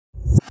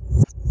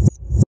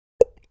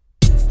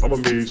I'm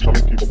amazed how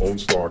many people own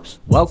stocks.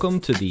 Welcome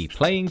to the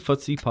Playing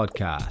Footsie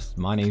podcast.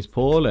 My name's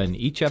Paul, and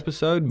each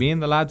episode, me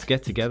and the lads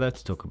get together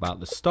to talk about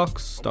the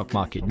stocks, stock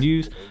market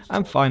news,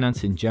 and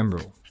finance in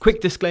general.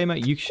 Quick disclaimer,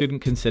 you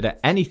shouldn't consider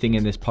anything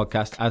in this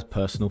podcast as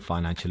personal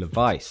financial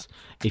advice.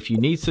 If you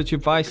need such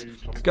advice,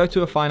 go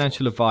to a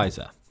financial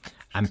advisor.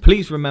 And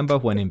please remember,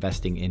 when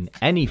investing in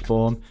any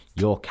form,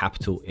 your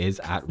capital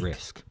is at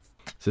risk.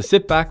 So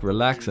sit back,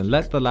 relax, and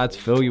let the lads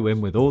fill you in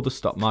with all the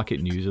stock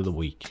market news of the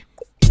week.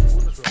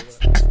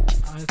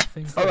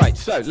 All right,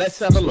 so let's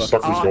have a look.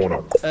 Suckers going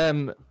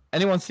up.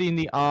 Anyone seen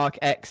the ARK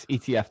X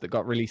ETF that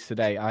got released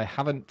today? I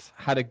haven't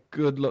had a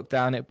good look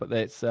down it, but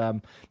there's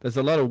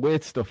a lot of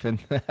weird stuff in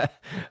there.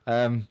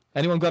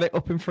 Anyone got it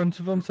up in front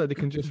of them so they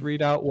can just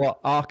read out what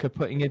ARK are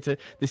putting into?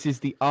 This is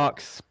the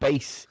ARK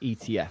Space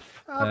ETF.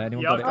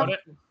 Anyone got it?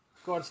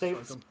 Go on,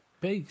 Steve.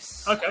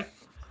 Space. Okay.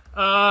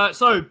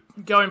 So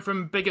going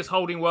from biggest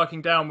holding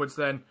working downwards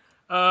then.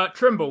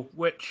 Trimble,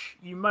 which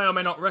you may or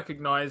may not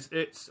recognise,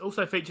 it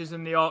also features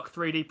in the ARK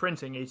 3D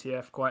printing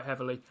ETF quite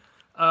heavily.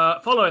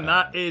 Following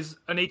that is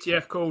an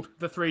ETF called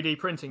the 3D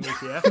printing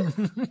ETF.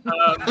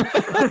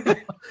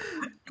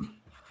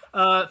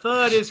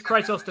 Third is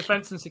Kratos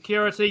Defence and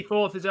Security.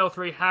 Fourth is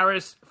L3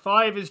 Harris.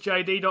 5 is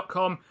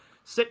JD.com.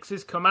 6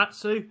 is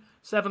Komatsu.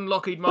 7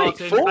 Lockheed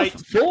Martin. Wait,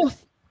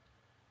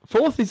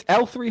 fourth is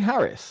L3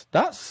 Harris.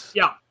 That's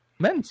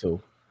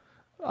mental.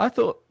 I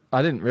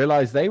didn't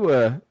realise they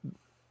were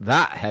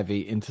that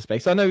heavy into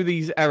space. I know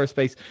these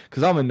aerospace,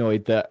 because I'm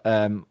annoyed that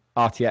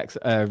RTX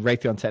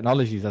Raytheon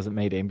Technologies hasn't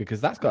made it in,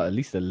 because that's got at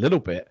least a little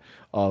bit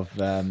of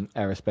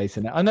aerospace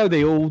in it. I know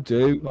they all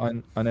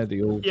do. I know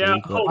they all do. Yeah,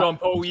 hold on,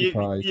 Paul.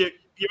 You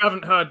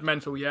haven't heard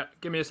mental yet.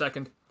 Give me a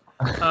second.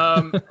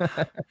 Where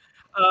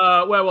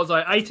was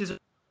I? 8 is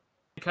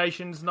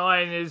communications.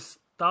 9 is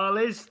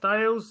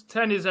Thales.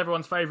 10 is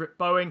everyone's favourite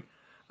Boeing.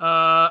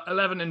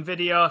 11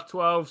 Nvidia.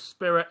 12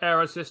 Spirit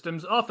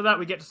Aerosystems. After that,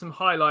 we get to some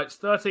highlights.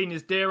 13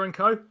 is Deere &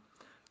 Co.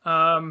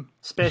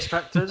 Space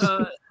Tractors.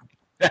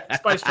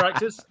 Space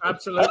Tractors,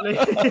 absolutely.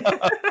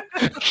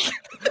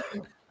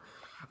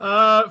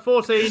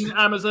 14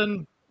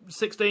 Amazon.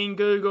 16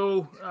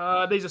 Google.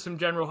 These are some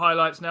general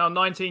highlights now.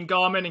 19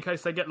 Garmin, in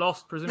case they get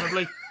lost,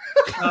 presumably.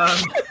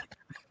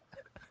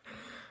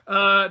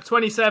 27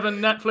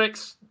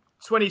 Netflix.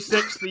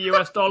 26 the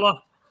US dollar.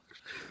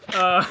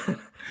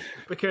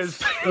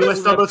 Because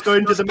US dollar's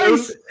going to the moon.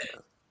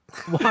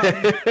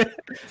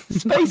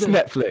 Space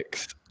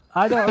Netflix.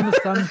 I don't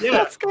understand.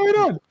 What's going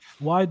on?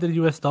 Why the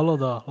US dollar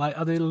though? Like,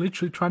 are they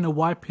literally trying to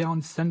wipe it out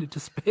and send it to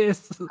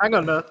space? Hang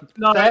on, no.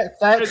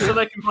 It's so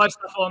they can buy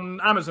stuff on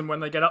Amazon when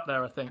they get up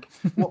there, I think.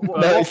 No,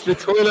 it's the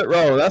toilet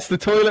roll. That's the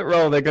toilet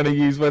roll they're going to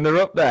use when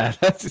they're up there.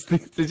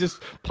 They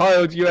just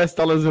piled US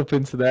dollars up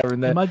into there,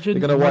 and they're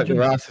going to wipe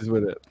their asses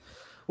with it.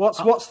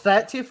 What's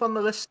 30th on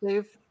the list,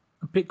 Steve?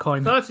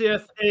 Bitcoin.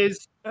 30th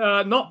is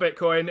not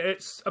Bitcoin.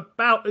 It's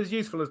about as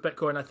useful as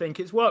Bitcoin, I think.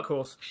 It's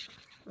Workhorse.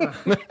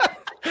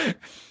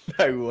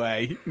 No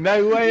way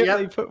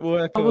they put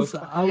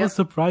Workhorse. I was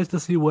surprised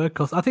to see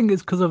Workhorse. I think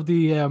it's because of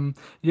the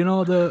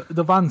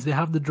the vans. They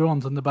have the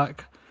drones on the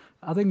back.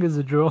 I think it's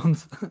the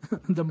drones.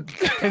 The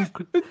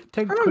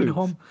 10 quid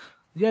home.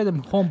 Yeah,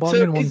 them home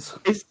bombing ones.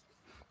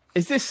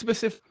 Is this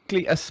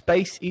specifically a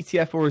space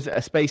ETF, or is it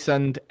a space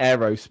and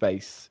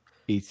aerospace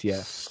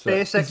ETF?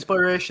 Space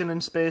exploration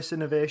and space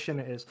innovation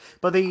it is.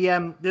 But the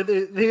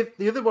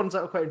other ones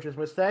that were quite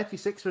interesting was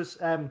 36 was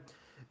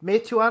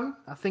Meituan,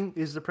 I think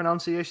is the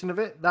pronunciation of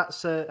it.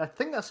 I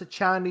think that's a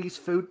Chinese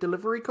food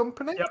delivery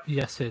company. Yep.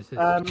 Yes, it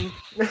is.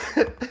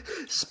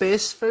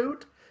 Space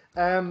food.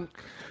 I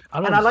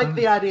like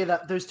the idea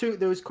that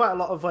there was quite a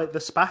lot of like the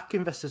SPAC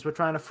investors were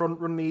trying to front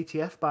run the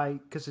ETF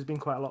because there's been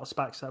quite a lot of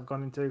SPACs that have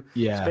gone into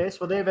space.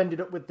 Well, they've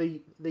ended up with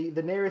the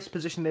nearest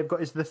position they've got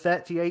is the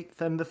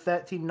 38th and the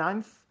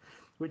 39th,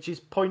 which is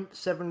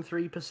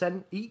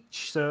 0.73%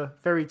 each. So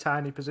very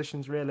tiny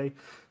positions, really.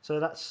 So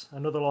that's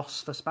another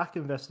loss for SPAC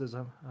investors,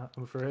 I'm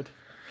afraid.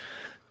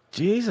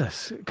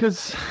 Jesus,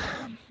 because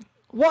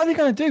what are they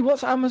going to do?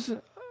 What's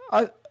Amazon?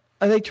 Are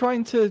they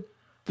trying to?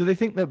 Do they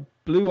think that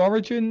Blue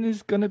Origin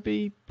is going to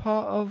be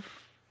part of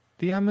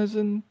the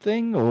Amazon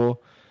thing, or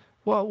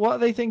what are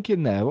they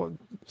thinking there? What,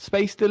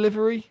 space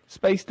delivery,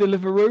 space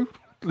Deliveroo?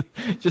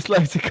 Just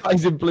loads of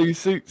guys in blue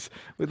suits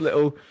with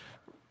little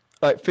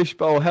like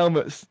fishbowl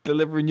helmets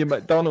delivering your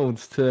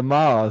McDonald's to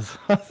Mars.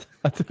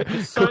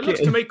 So it looks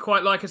to me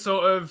quite like a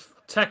sort of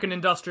tech and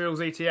industrials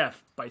ETF,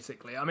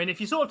 basically. I mean,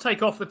 if you sort of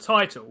take off the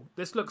title,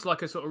 this looks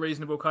like a sort of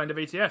reasonable kind of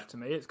ETF to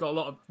me. It's got a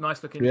lot of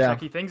nice-looking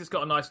techie things. It's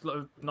got a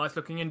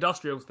nice-looking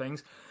industrials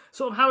things.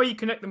 Sort of how you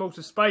connect them all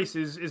to space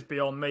is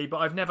beyond me, but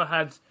I've never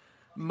had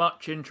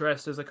much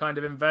interest as a kind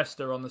of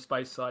investor on the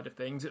space side of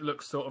things. It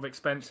looks sort of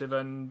expensive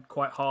and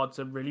quite hard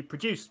to really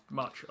produce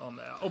much on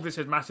there.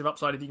 Obviously, there's massive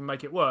upside if you can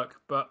make it work,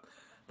 but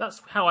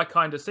that's how I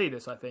kind of see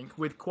this, I think,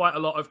 with quite a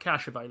lot of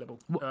cash available.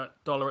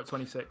 Dollar at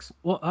 26.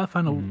 What I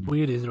find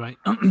weird is, right,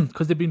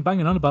 because they've been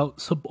banging on about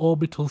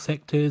suborbital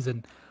sectors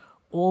and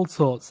all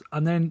sorts,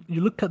 and then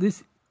you look at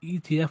this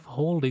ETF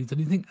holdings and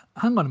you think,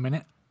 hang on a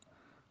minute,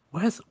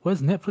 where's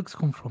Netflix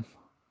come from?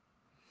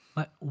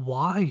 Like,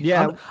 why?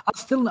 Yeah,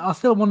 I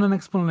still want an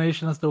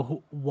explanation as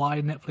to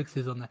why Netflix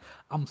is on there.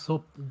 I'm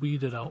so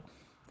weirded out.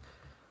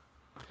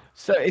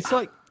 So it's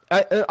like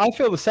I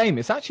feel the same.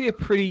 It's actually a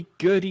pretty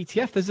good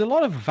ETF. There's a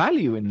lot of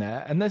value in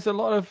there, and there's a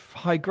lot of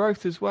high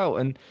growth as well.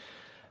 And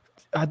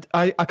I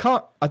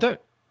don't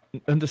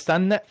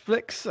understand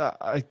Netflix.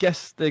 I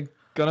guess they're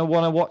gonna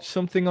want to watch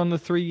something on the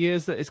 3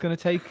 years that it's gonna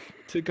take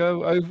to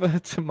go over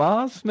to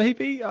Mars.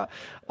 Maybe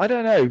I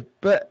don't know,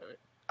 but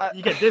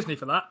you get Disney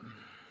for that.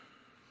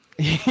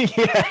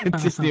 Yeah,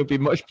 Disney will be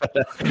much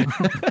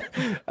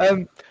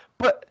better.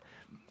 But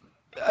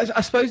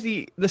I suppose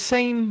the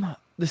same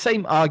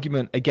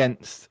argument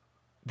against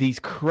these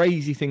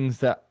crazy things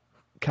that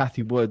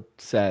Cathie Wood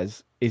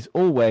says is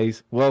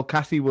always, well,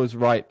 Cathie was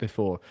right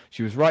before.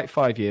 She was right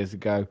 5 years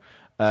ago.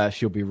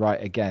 She'll be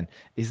right again.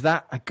 Is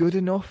that a good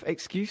enough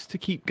excuse to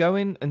keep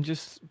going and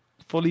just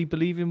fully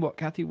believe in what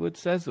Cathie Wood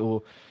says?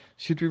 Or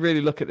should we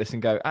really look at this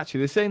and go,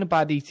 actually, this ain't a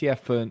bad ETF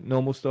for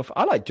normal stuff?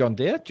 I like John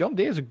Deere. John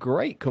Deere is a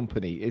great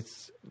company.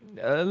 It's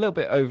a little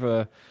bit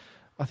over...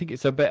 I think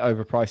it's a bit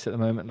overpriced at the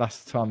moment,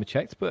 last time I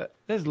checked, but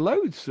there's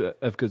loads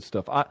of good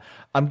stuff.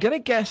 I'm going to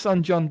guess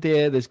on John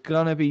Deere there's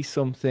going to be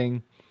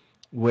something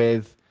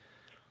with...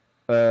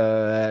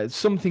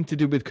 something to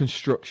do with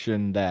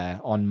construction there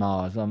on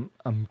Mars.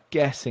 I'm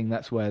guessing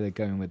that's where they're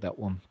going with that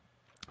one.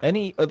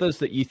 Any others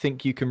that you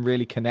think you can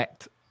really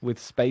connect with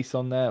space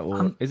on there,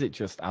 or is it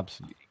just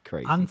absolutely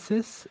crazy?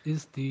 ANSYS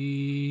is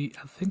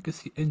I think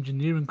it's the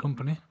engineering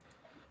company.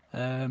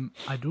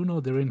 I do know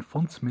they're in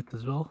Fontsmith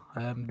as well.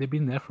 They've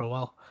been there for a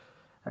while.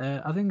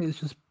 I think it's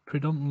just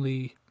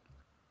predominantly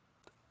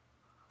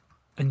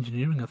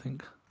engineering. I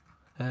think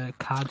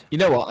CAD. You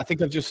know what? I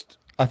think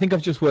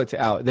I've just worked it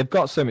out. They've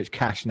got so much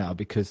cash now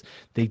because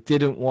they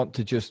didn't want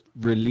to just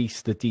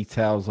release the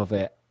details of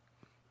it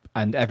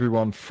and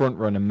everyone front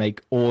run and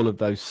make all of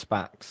those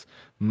SPACs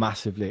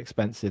massively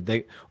expensive.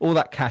 All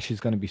that cash is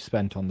going to be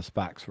spent on the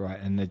SPACs, right?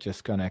 And they're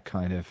just going to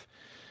kind of,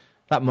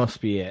 that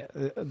must be it.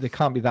 There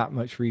can't be that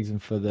much reason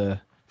for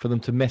them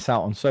to miss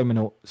out on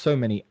so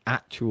many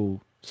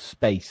actual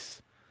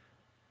space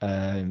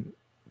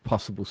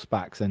possible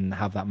SPACs and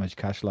have that much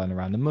cash lying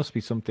around. There must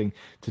be something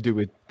to do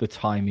with the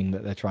timing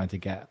that they're trying to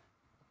get.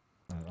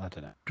 I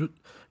don't know.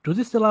 Do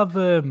they still have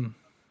the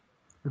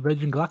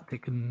Virgin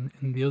Galactic in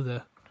the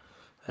other?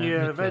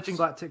 Yeah, Virgin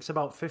Galactic's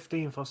about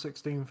 15th or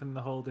 16th in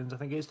the holdings. I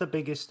think it's the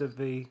biggest of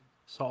the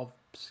sort of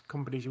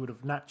companies you would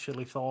have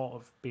naturally thought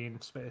of being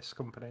space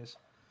companies.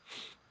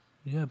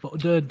 Yeah, but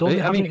it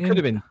could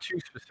have been too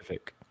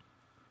specific.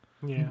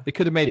 Yeah, they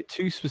could have made it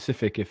too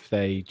specific if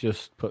they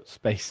just put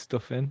space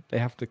stuff in. They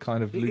have to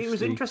kind of loosely. It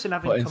was interesting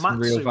having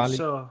Komatsu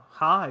so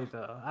high,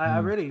 though. I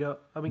really don't.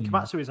 I mean,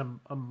 Komatsu is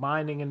a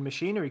mining and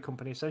machinery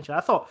company essentially.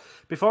 I thought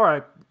before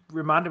I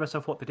reminded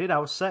myself what they did, I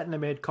was certain they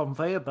made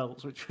conveyor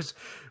belts, which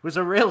was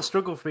a real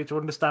struggle for me to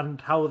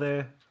understand how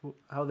they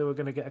were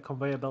going to get a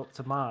conveyor belt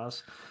to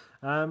Mars.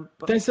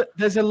 But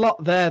there's a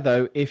lot there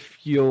though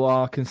if you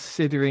are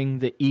considering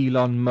the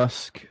Elon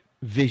Musk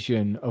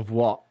vision of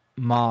what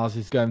Mars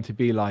is going to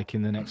be like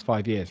in the next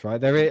 5 years,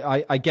 right?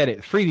 I get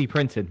it. 3D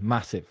printing,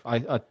 massive. I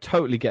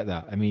totally get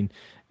that. I mean,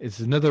 it's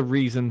another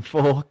reason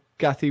for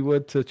Cathie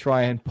Wood to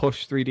try and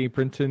push 3D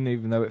printing,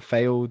 even though it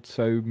failed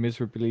so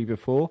miserably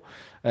before.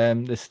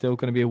 There's still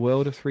going to be a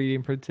world of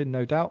 3D printing,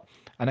 no doubt.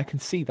 And I can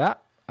see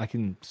that. I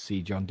can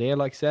see John Deere,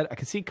 like I said. I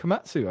can see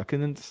Komatsu. I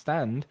can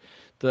understand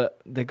that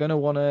they're going to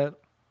want to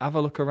have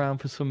a look around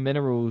for some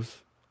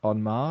minerals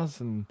on Mars,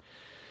 and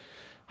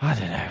I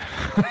don't know.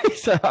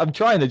 So I'm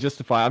trying to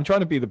justify. I'm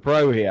trying to be the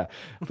pro here,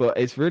 but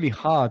it's really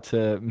hard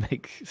to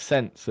make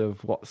sense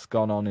of what's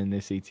gone on in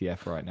this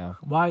ETF right now.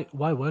 Why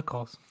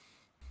workhorse?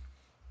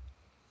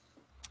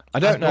 I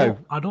don't know.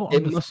 I don't.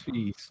 It must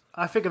be.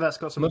 I figure that's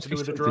got something to do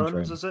with the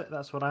drones, is it?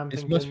 That's what I'm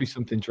thinking. It must be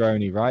something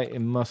droney, right? It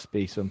must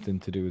be something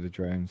to do with the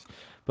drones,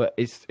 but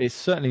it's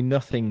certainly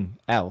nothing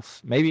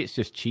else. Maybe it's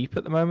just cheap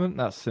at the moment.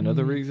 That's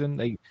another reason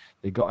they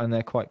got in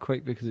there quite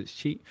quick because it's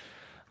cheap.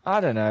 I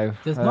don't know.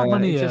 There's not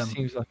many. It just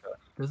seems like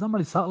there's not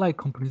many satellite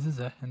companies, is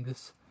there, in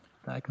this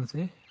that I can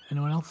see?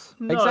 Anyone else?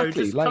 No,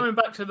 exactly. Just coming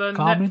back to the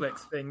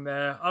Netflix thing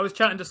there. I was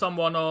chatting to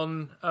someone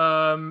on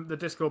the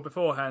Discord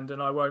beforehand, and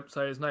I won't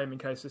say his name in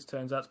case this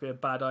turns out to be a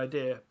bad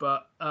idea.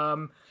 But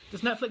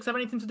does Netflix have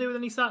anything to do with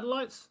any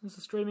satellites as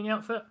a streaming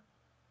outfit?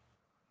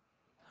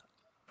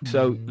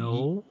 So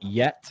no,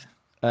 yet.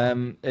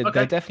 There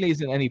definitely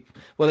isn't any.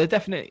 Well, there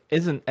definitely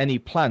isn't any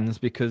plans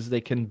because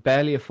they can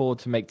barely afford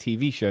to make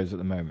TV shows at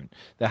the moment.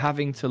 They're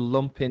having to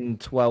lump in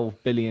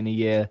 $12 billion a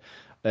year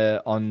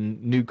on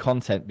new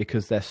content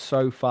because they're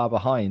so far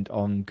behind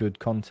on good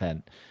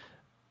content.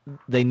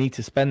 They need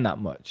to spend that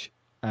much,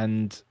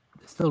 and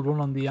they still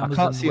run on the Amazon.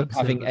 I can't see them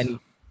having any.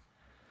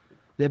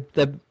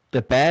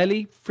 They're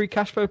barely free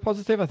cash flow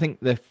positive. I think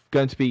they're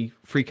going to be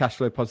free cash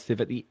flow positive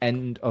at the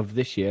end of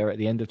this year, at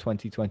the end of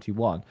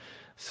 2021.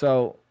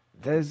 So.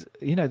 They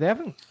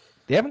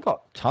haven't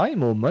got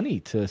time or money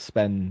to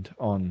spend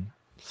on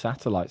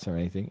satellites or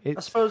anything. I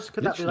suppose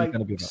could that be like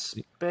be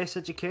space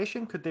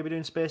education? Could they be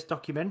doing space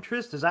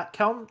documentaries? Does that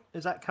count?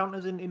 Does that count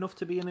as enough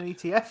to be in an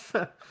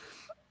ETF?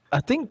 I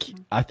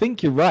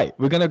think you're right.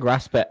 We're going to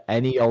grasp at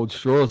any old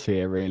straws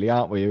here, really,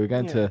 aren't we? We're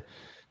going to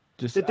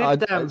just. They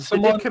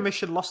did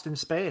commission Lost in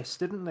Space,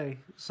 didn't they?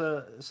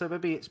 So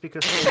maybe it's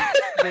because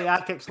the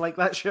ARKs like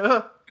that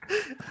show.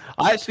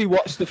 I actually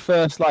watched the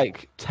first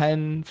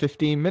 10,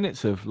 15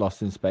 minutes of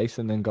Lost in Space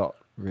and then got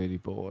really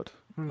bored.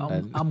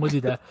 I'm with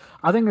you there.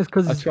 I think it's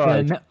because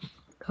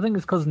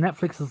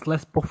Netflix has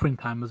less buffering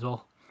time as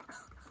well.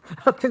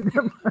 I think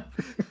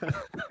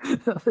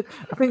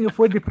if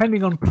we're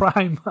depending on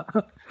Prime,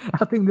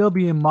 I think they'll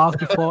be in Mars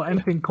before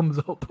anything comes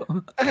up.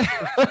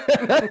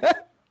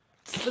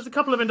 There's a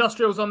couple of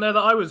industrials on there that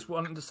I was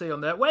wanting to see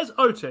on there. Where's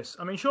Otis?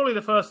 I mean, surely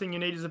the first thing you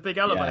need is a big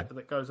elevator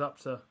that goes up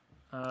to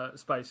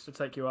space to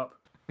take you up.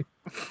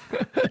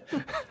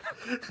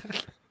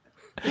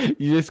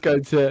 You just go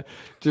to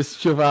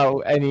shove out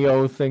any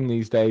old thing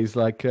these days,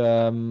 like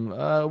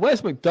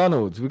where's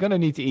McDonald's? We're going to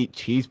need to eat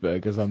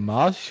cheeseburgers on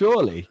Mars,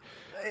 surely.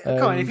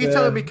 Come on, if you're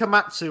telling me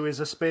Komatsu is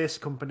a space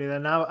company,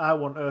 then I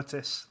want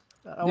Otis.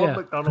 I want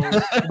McDonald's.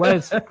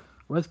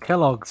 Where's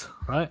Kellogg's?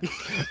 Right.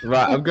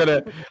 Right. I'm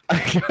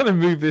gonna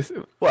move this.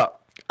 Well,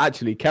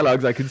 actually,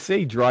 Kellogg's. I can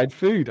see dried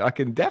food. I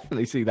can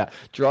definitely see that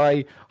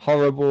dry,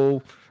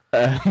 horrible.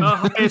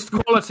 Highest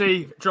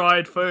quality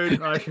dried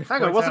food.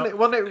 Hang on, wasn't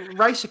it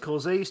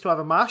Ricicles? They used to have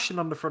a Martian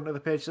on the front of the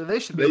page, so they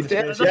should be.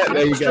 There's an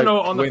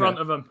astronaut on the front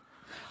of them.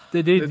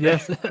 They did,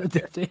 yes,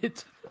 they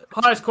did.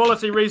 Highest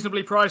quality,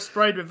 reasonably priced,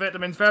 sprayed with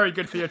vitamins. Very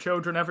good for your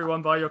children.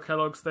 Everyone buy your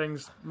Kellogg's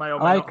things. May or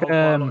may not hold quite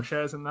a lot of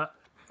shares in that.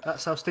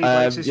 That's how Steve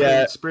likes his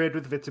food, sprayed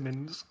with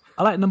vitamins.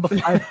 I like number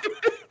 5.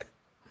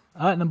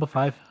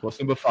 What's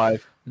number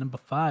 5? Number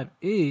 5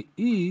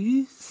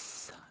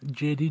 is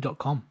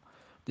JD.com.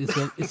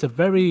 It's a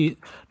very...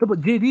 No,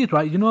 but JD is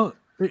right. You know,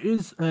 it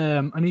is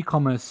an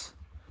e-commerce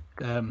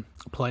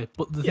play.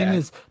 But the thing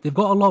is, they've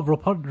got a lot of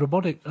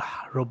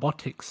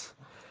robotics.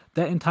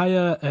 Their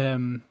entire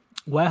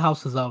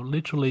warehouses are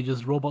literally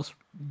just robots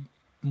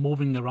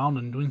moving around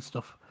and doing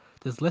stuff.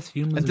 There's less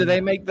humans. And do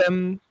they make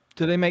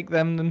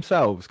them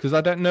themselves? Because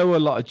I don't know a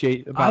lot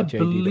about JD.com.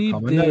 Believe I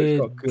know they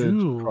it's got good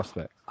do.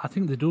 prospects. I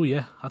think they do.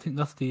 Yeah, I think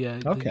that's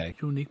the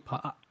unique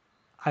part.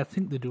 I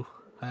think they do.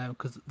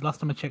 Because last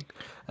time I checked,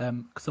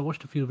 because I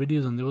watched a few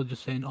videos and they were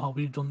just saying, "Oh,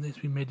 we've done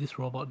this. We made this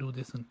robot do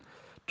this," and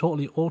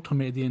totally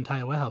automated the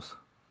entire warehouse.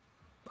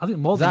 I think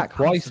more Zach,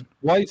 than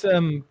why is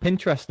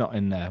Pinterest not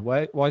in there?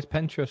 Why is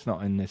Pinterest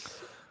not in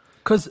this?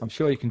 Because I'm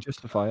sure you can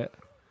justify it.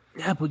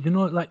 Yeah, but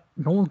no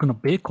one's gonna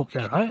bake up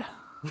there, right?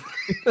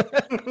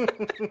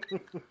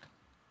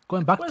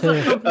 Going back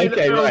to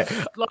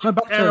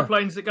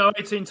aeroplanes that go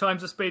 18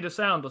 times the speed of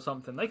sound or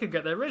something. They could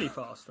get there really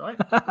fast, right?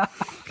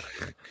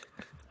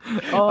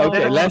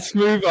 Okay, let's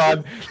move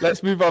on.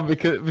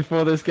 Because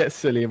before this gets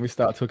silly and we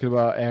start talking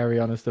about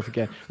Ariana stuff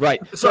again.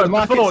 Right. So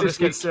before this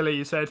gets silly,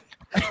 you said.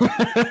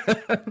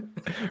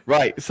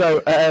 Right.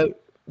 So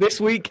this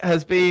week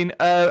has been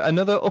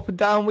another up and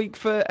down week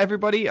for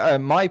everybody.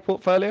 My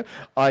portfolio,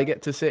 I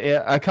get to sit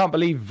here. I can't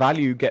believe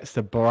value gets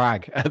to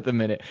brag at the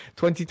minute.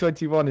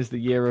 2021 is the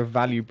year of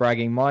value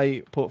bragging.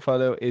 My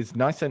portfolio is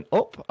nice and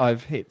up.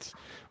 I've hit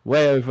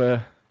way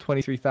over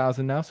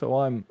 23,000 now, so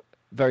I'm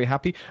very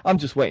happy. I'm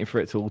just waiting for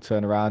it to all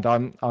turn around.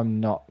 I'm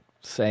not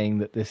saying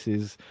that this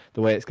is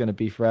the way it's going to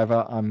be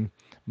forever. I'm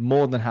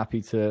more than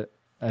happy to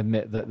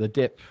admit that the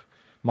dip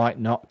might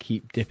not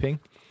keep dipping.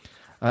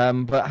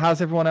 But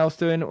how's everyone else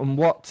doing, and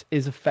what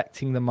is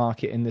affecting the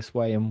market in this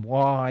way, and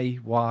why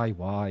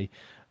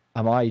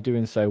am I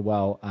doing so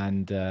well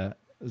and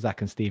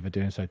Zach and Steve are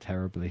doing so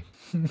terribly?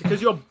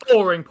 Because you're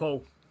boring,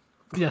 Paul.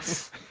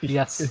 Yes.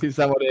 Is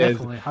that what it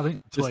Definitely. is? I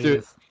think just do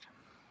it.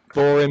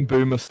 Boring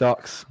boomer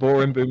stocks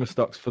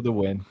for the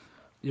win.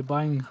 You're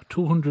buying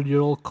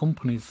 200-year-old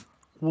companies,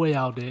 way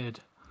outdated.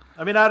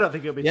 I mean, I don't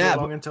think it'll be too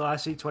long until I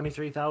see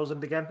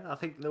 23,000 again. I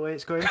think the way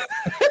it's going.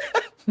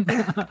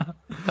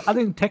 I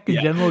think tech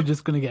in general is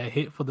just going to get a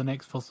hit for the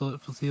next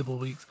foreseeable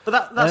weeks.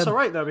 But that's all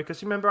right, though,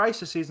 because you remember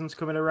ISA season's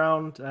coming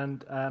around,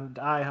 and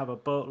I have a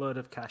boatload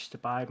of cash to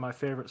buy my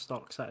favourite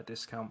stocks at a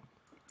discount.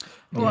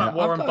 All right,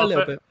 Warren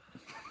Buffett.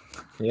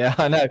 Yeah,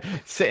 I know.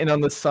 Sitting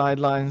on the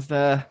sidelines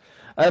there.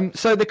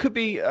 So there could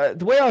be,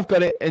 the way I've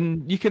got it,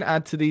 and you can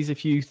add to these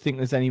if you think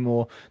there's any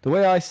more. The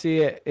way I see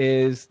it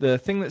is the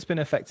thing that's been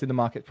affecting the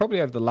market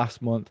probably over the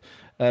last month.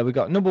 We've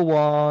got number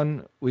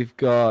one, we've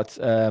got,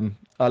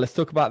 let's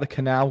talk about the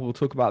canal. We'll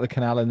talk about the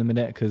canal in a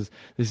minute because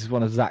this is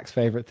one of Zach's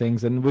favourite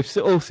things. And we've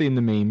all seen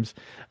the memes.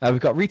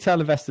 We've got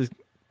retail investors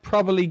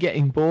probably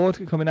getting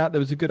bored coming out. There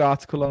was a good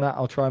article on that.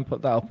 I'll try and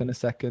put that up in a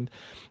second.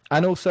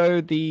 And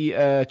also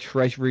the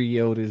treasury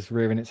yield is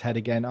rearing its head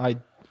again. I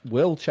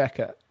will check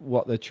at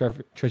what the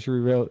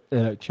treasury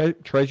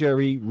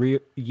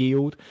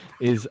yield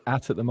is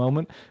at the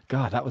moment.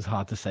 God, that was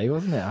hard to say,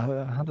 wasn't it?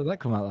 How did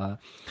that come out like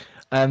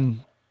that?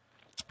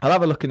 I'll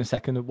have a look in a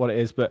second at what it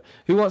is, but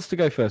who wants to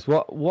go first?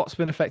 What's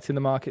been affecting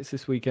the markets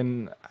this week,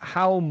 and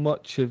how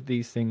much of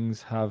these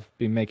things have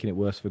been making it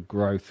worse for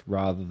growth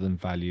rather than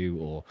value,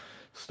 or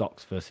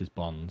stocks versus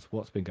bonds?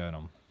 What's been going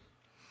on?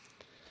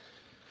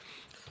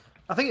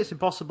 I think it's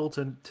impossible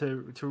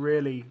to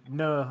really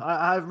know.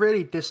 I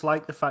really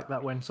dislike the fact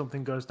that when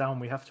something goes down,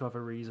 we have to have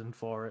a reason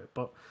for it.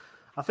 But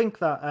I think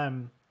that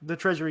the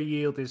Treasury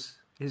yield is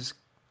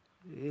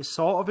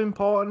sort of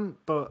important.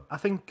 But I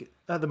think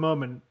at the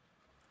moment,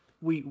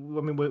 I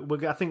think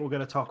we're going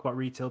to talk about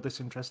retail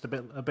disinterest a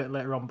bit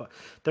later on. But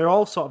they're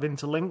all sort of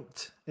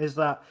interlinked. Is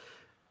that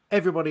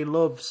everybody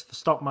loves the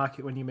stock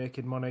market when you're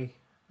making money.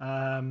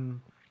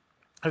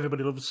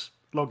 Everybody loves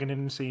logging in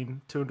and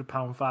seeing £200,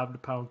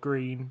 £500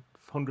 green.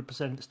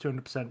 100% it's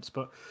 200%,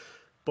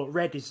 but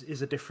red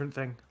is a different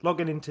thing.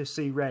 Logging in to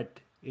see red,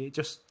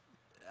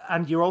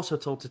 and you're also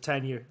told to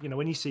turn your,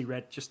 when you see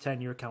red, just turn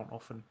your account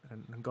off and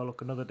go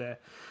look another day,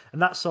 and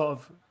that sort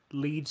of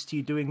leads to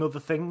you doing other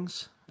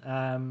things,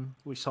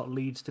 which sort of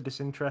leads to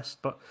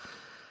disinterest. But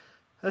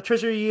a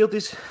Treasury yield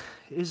is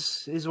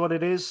what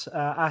it is.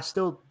 I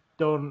still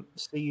don't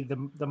see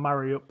the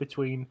marry up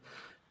between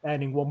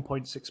earning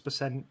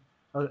 1.6%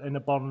 in a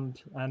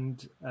bond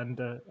and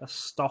a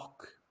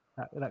stock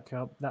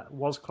that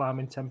was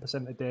climbing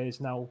 10% a day is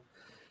now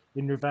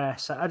in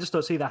reverse. I just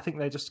don't see that. I think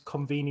they're just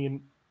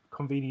convenient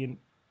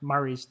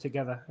marries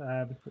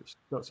together, which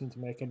don't seem to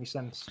make any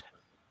sense.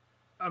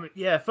 I mean,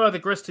 yeah, further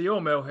grist to your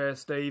mill here,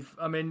 Steve.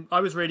 I mean, I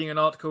was reading an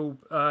article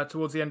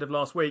towards the end of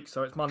last week,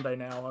 so it's Monday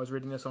now. I was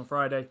reading this on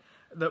Friday,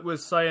 that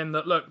was saying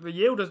that, look, the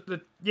yield on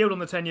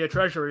the 10-year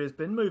Treasury has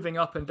been moving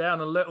up and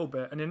down a little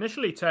bit, and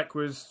initially tech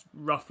was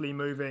roughly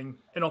moving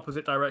in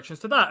opposite directions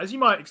to that. As you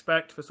might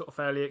expect for sort of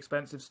fairly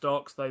expensive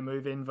stocks, they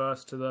move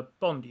inverse to the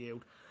bond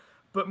yield.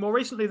 But more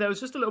recently, there was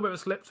just a little bit of a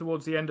slip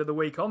towards the end of the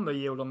week on the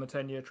yield on the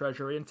 10-year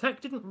Treasury, and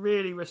tech didn't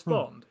really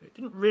respond. It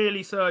didn't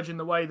really surge in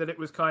the way that it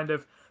was kind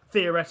of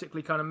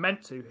theoretically kind of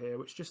meant to here,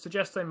 which just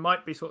suggests they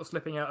might be sort of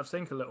slipping out of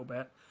sync a little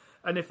bit.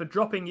 And if a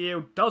dropping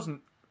yield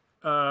doesn't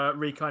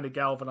kind of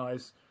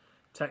galvanise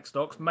tech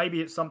stocks,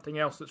 maybe it's something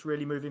else that's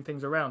really moving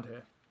things around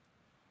here.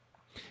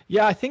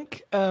 Yeah, I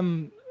think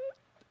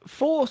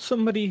for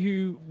somebody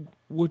who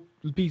would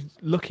be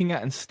looking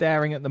at and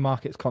staring at the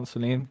markets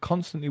constantly and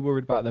constantly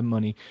worried about their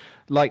money,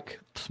 like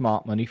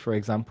smart money, for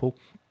example,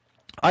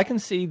 I can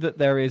see that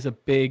there is a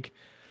big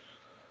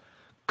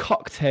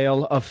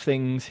cocktail of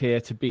things here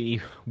to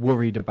be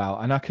worried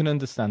about. And I can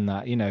understand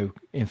that,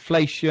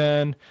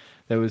 inflation.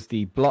 There was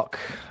the block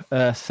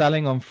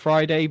selling on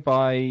Friday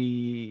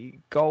by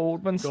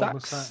Goldman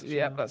Sachs.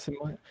 Yeah, that's in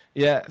my...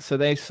 Yeah, so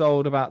they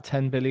sold about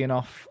 10 billion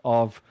off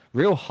of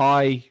real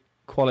high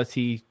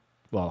quality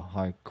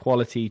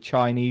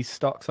Chinese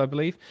stocks, I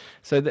believe.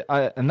 So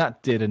and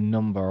that did a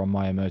number on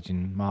my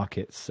emerging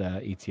markets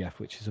ETF,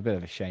 which is a bit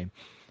of a shame.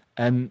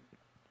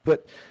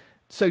 But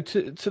so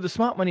to the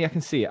smart money, I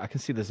can see it. I can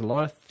see there's a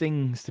lot of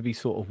things to be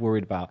sort of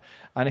worried about.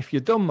 And if you're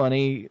dumb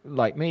money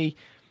like me,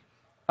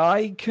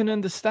 I can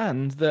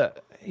understand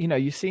that,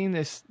 you're seeing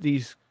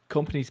these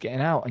companies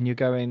getting out and you're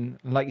going,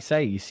 like you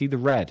say, you see the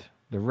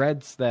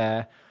red's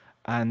there.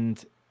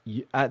 And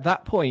at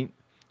that point,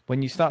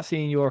 when you start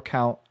seeing your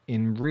account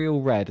in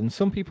real red, and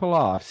some people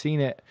are, I've seen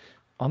it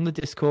on the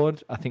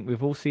Discord. I think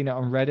we've all seen it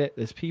on Reddit.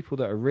 There's people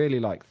that are really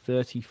like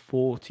 30,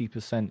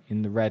 40%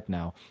 in the red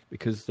now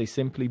because they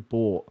simply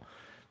bought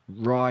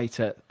right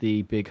at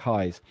the big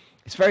highs.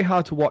 It's very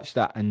hard to watch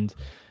that, and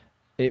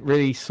it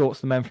really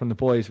sorts the men from the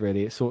boys,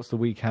 really. It sorts the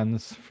weak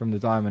hands from the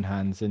diamond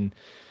hands, and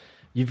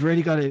you've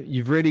really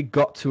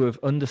got to have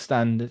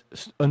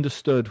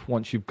understood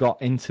once you've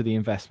got into the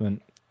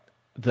investment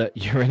that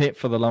you're in it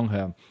for the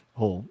long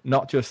haul,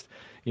 not just,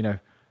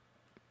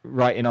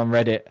 writing on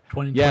Reddit,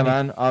 yeah,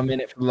 man, I'm in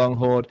it for the long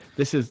haul.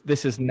 This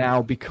has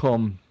now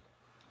become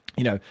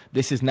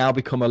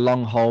a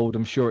long hold.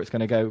 I'm sure it's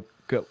going to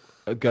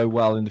go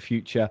well in the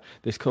future.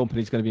 This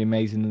company's going to be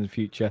amazing in the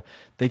future.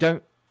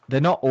 They're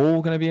not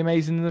all going to be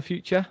amazing in the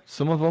future.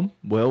 Some of them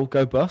will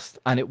go bust,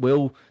 and it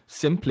will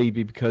simply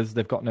be because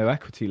they've got no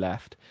equity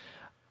left.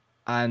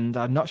 And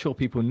I'm not sure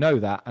people know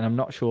that, and I'm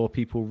not sure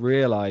people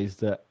realize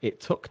that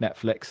it took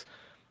Netflix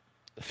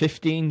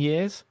 15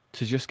 years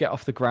to just get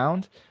off the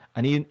ground.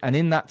 And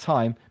in that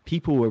time,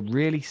 people were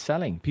really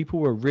selling. People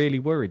were really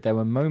worried. There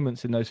were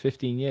moments in those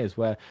 15 years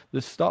where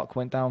the stock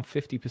went down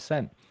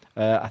 50%.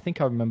 I think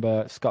I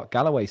remember Scott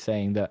Galloway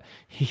saying that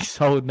he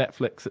sold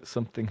Netflix at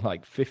something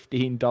like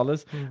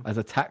 $15 as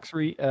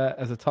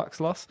a tax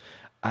loss,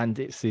 and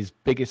it's his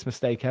biggest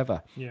mistake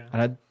ever. Yeah.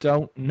 And I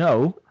don't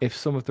know if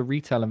some of the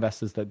retail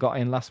investors that got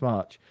in last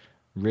March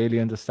really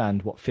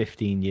understand what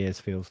 15 years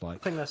feels like.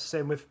 I think that's the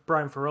same with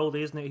Brian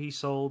Feroldi, isn't it? He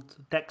sold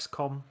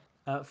Dexcom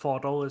at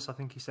 $4, I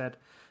think he said.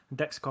 And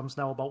Dexcom's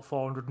now about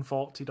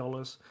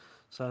 $440.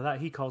 So that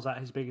he calls that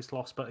his biggest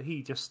loss, but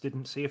he just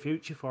didn't see a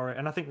future for it.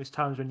 And I think there's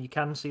times when you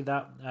can see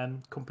that,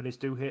 and companies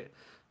do hit.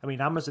 I mean,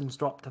 Amazon's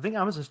dropped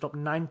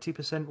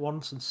 90%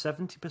 once and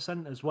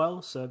 70% as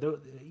well. So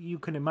you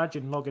can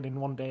imagine logging in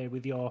one day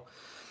with your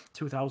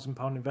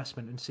 £2,000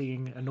 investment and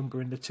seeing a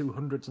number in the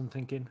 200s and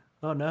thinking,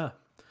 oh no.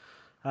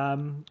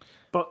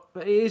 But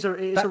it is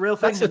a real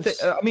thing.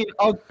 That's I mean,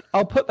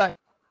 I'll put that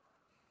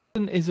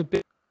is a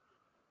bit.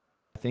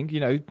 I think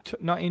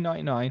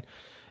 1999.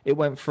 It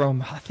went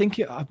from, I think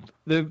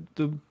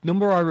the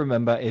number I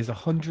remember is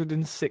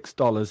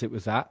 $106 it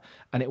was at,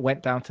 and it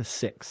went down to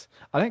 $6.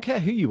 I don't care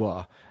who you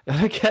are. I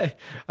don't care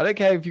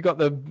if you've got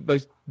the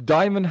most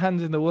diamond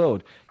hands in the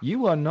world.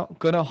 You are not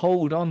going to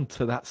hold on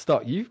to that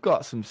stock. You've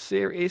got some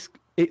serious.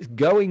 It's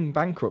going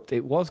bankrupt.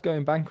 It was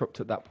going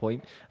bankrupt at that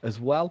point as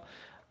well.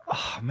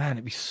 Oh man,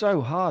 it'd be so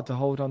hard to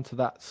hold on to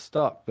that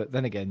stock. But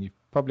then again, you've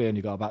probably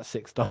only got about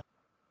 $6.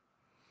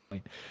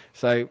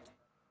 So.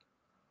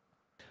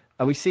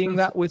 Are we seeing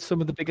that with some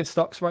of the bigger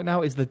stocks right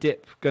now? Is the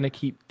dip going to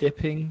keep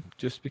dipping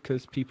just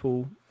because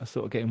people are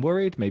sort of getting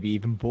worried, maybe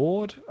even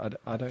bored?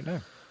 I don't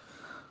know.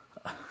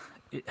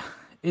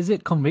 Is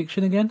it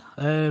conviction again?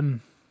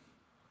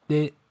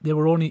 They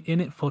were only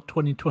in it for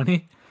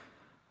 2020.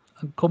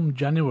 And come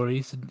January,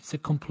 it's a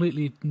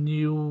completely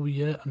new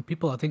year. And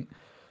people, I think,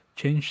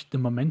 changed the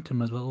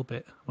momentum as well a little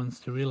bit once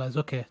they realised,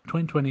 okay,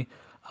 2020,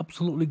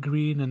 absolutely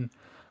green and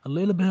a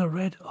little bit of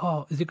red.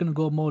 Oh, is it going to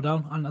go more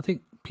down? And I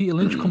think Peter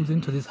Lynch comes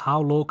into this, how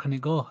low can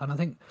it go? And I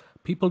think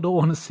people don't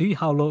want to see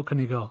how low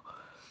can it go.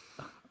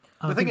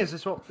 The thing is,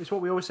 it's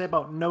what we always say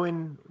about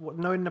knowing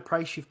the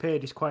price you've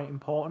paid is quite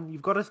important.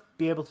 You've got to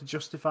be able to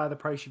justify the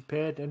price you've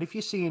paid. And if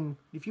you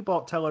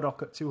bought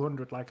Teladoc at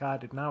 200 like I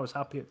did, and I was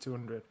happy at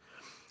 200,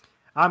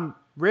 I'm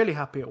really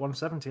happy at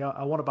 170.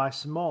 I want to buy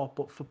some more,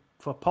 but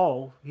for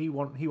Paul, he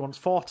wants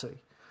 40.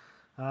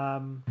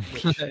 I'm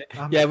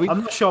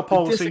not sure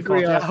Paul will see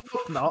 40. I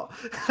hope not.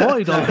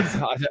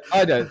 $40.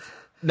 I don't.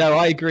 No,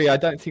 I agree. I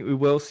don't think we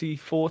will see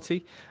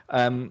 40,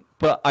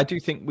 but I do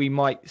think we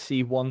might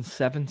see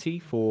 170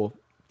 for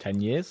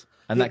 10 years,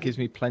 and that gives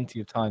me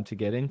plenty of time to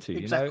get into.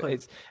 Exactly.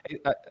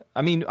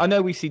 I mean, I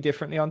know we see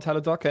differently on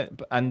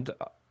Teladoc, and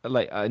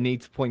I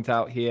need to point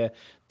out here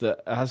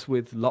that, as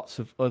with lots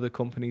of other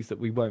companies that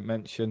we won't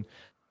mention,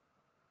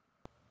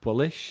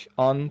 bullish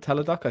on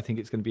Teladoc. I think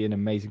it's going to be an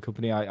amazing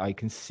company. I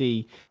can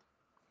see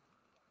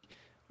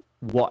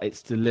what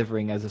it's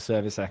delivering as a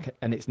service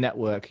and its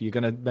network. You're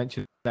going to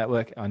mention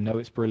network. I know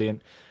it's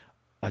brilliant.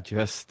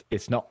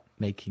 It's not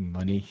making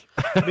money.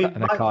 I mean,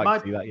 and I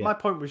can't see that yet. My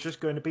point was just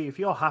going to be, if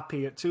you're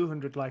happy at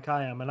 200 like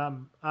I am,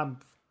 and I'm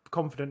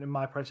confident in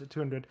my price at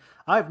 200,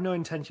 I have no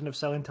intention of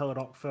selling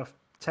Teladoc for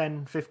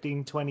 10,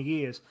 15, 20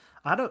 years.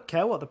 I don't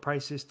care what the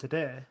price is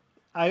today.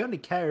 I only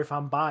care if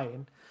I'm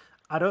buying.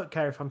 I don't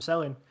care if I'm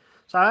selling.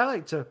 So I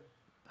like to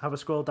have a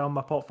scroll down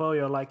my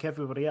portfolio like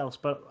everybody else,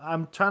 but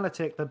I'm trying to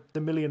take the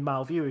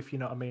million-mile view, if you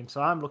know what I mean.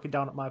 So I'm looking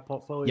down at my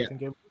portfolio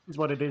thinking, this is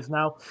what it is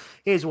now.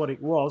 Here's what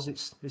it was.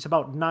 It's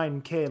about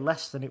 9k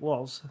less than it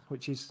was,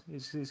 which is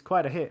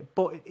quite a hit.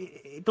 But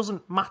it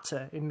doesn't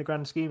matter in the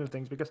grand scheme of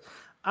things, because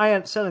I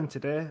ain't selling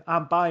today.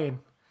 I'm buying.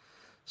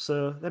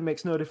 So that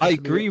makes no difference. I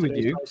agree with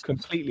you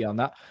completely on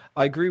that.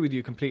 I agree with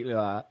you completely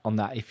on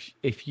that.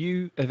 If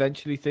you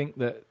eventually think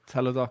that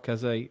Teladoc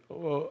has I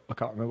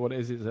can't remember what it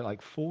is. Is it like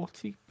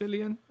 40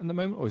 billion at the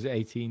moment, or is it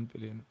 18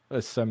 billion?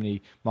 There's so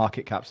many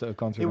market caps that have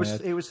gone through.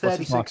 It was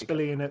 36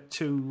 billion at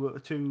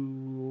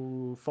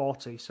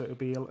 240, so it'll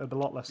be a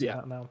lot less than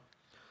that now.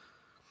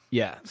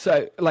 Yeah,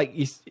 so like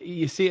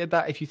you see it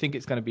that if you think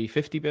it's going to be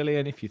 50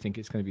 billion, if you think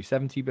it's going to be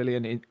 70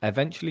 billion,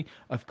 eventually,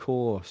 of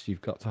course,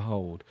 you've got to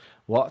hold.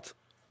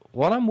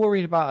 What I'm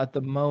worried about at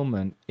the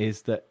moment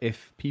is that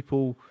if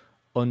people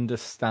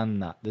understand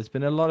that, there's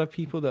been a lot of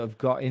people that have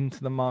got into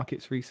the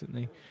markets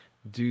recently.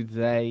 Do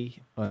they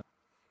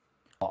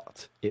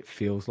what it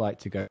feels like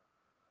to go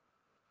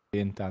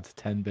down to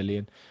 10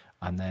 billion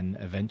and then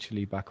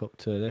eventually back up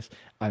to this?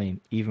 I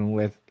mean, even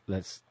with,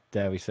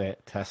 dare we say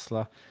it,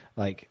 Tesla,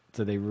 like,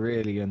 do they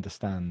really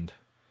understand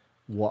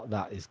what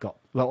that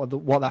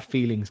what that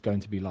feeling's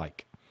going to be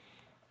like?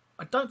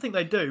 I don't think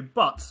they do,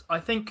 but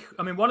I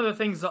mean, one of the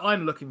things that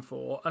I'm looking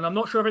for, and I'm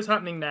not sure if it's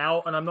happening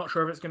now, and I'm not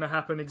sure if it's going to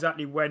happen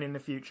exactly when in the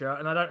future,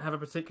 and I don't have a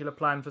particular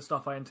plan for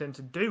stuff I intend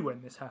to do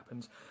when this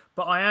happens,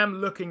 but I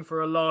am looking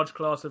for a large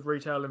class of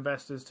retail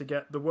investors to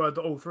get the word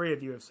that all three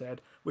of you have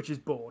said, which is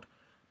bored,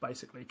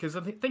 basically. Because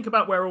think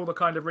about where all the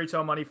kind of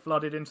retail money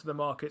flooded into the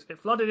markets. It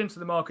flooded into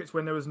the markets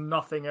when there was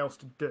nothing else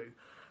to do.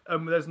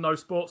 There's no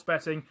sports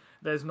betting,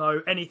 there's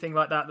no anything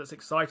like that that's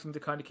exciting to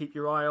kind of keep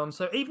your eye on.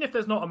 So even if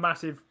there's not a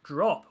massive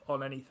drop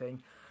on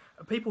anything,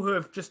 people who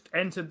have just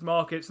entered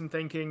markets and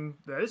thinking,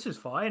 this is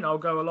fine, I'll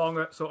go along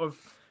at sort of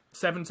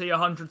 70,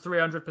 100,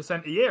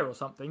 300% a year or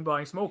something,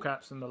 buying small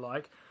caps and the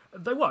like,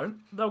 they won't.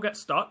 They'll get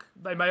stuck.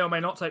 They may or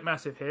may not take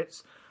massive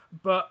hits.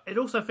 But it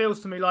also feels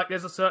to me like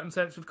there's a certain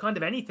sense of kind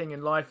of anything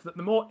in life that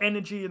the more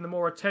energy and the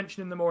more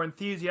attention and the more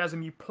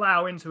enthusiasm you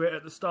plough into it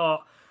at the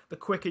start, the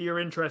quicker your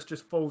interest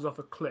just falls off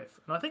a cliff.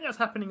 And I think that's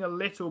happening a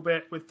little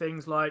bit with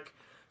things like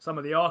some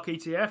of the ARK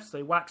ETFs.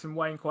 They wax and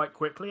wane quite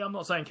quickly. I'm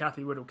not saying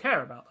Cathy Wood will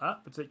care about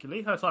that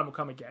particularly. Her time will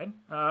come again,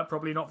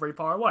 probably not very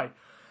far away.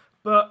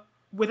 But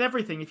with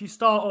everything, if you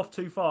start off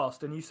too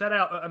fast and you set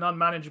out at an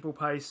unmanageable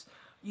pace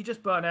you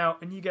just burn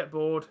out and you get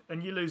bored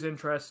and you lose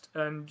interest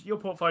and your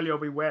portfolio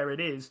will be where it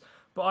is.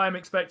 But I am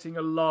expecting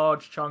a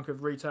large chunk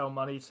of retail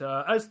money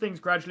to, as things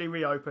gradually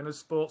reopen, as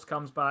sports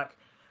comes back,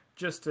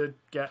 just to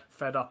get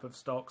fed up of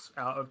stocks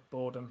out of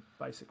boredom,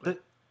 basically.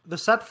 The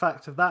sad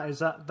fact of that is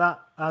that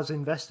as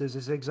investors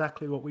is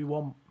exactly what we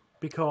want,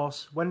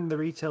 because when the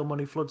retail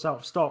money floods out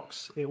of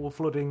stocks, it will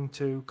flood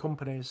into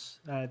companies.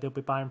 They'll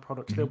be buying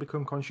products. They'll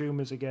become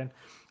consumers again,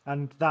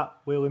 and that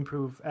will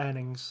improve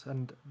earnings.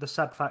 And the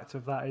sad fact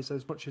of that is,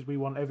 as much as we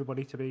want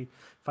everybody to be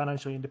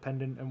financially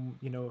independent and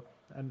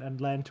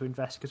and learn to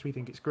invest because we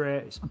think it's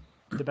great, it's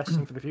the best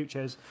thing for the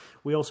future, is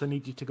we also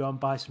need you to go and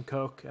buy some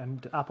Coke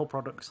and Apple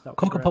products.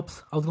 Cocoa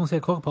Pops. I was going to say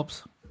Cocoa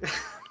Pops.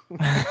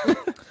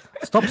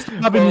 Stop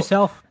stabbing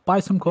yourself.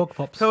 Buy some Cocoa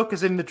Pops. Coke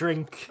is in the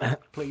drink,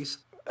 please.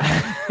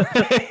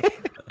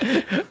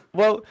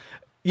 Well,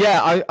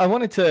 yeah, I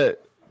wanted to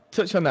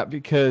touch on that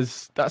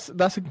because that's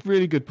a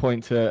really good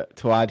point to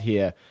add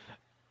here.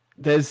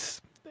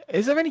 Is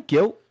there any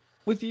guilt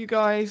with you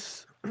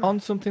guys on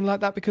something like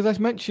that? Because I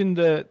mentioned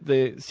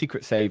the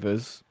secret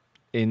savers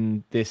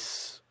in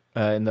this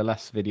in the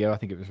last video. I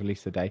think it was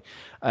released today,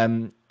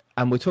 and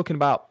we're talking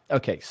about,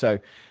 okay, so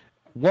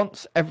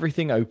once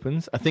everything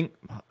opens, I think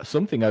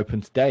something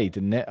opened today,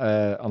 didn't it?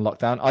 On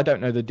lockdown, I don't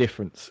know the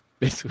difference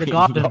between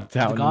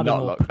lockdown and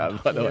not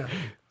lockdown. By the way,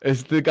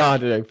 it's the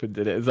garden opened,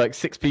 did it? It was like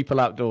 6 people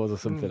outdoors or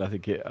something. I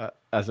think it,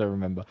 as I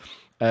remember,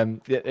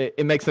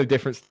 it makes no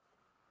difference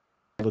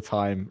all the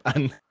time,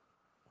 and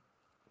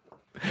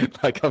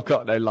like I've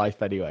got no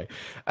life anyway.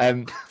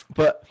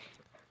 But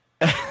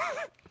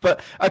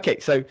okay,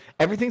 so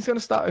everything's going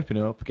to start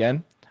opening up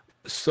again.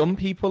 Some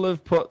people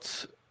have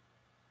put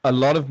a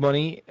lot of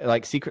money,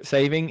 like secret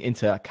saving,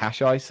 into cash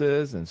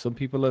ISAs, and some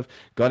people have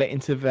got it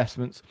into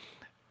investments.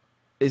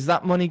 Is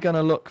that money going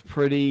to look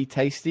pretty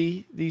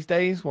tasty these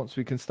days once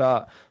we can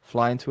start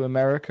flying to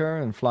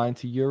America and flying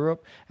to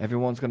Europe?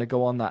 Everyone's going to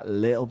go on that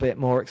little bit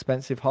more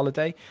expensive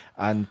holiday,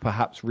 and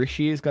perhaps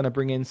Rishi is going to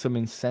bring in some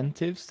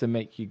incentives to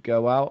make you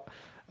go out.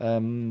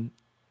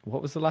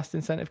 What was the last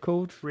incentive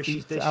called?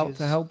 Rishi's Dishes. Out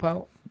to help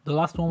out? The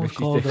last one was Rishi's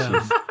called...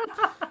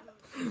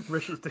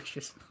 Rishi's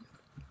Dishes.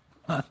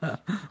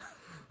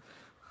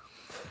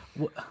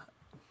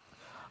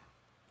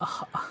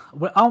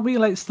 Aren't we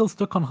like still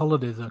stuck on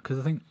holidays though? Because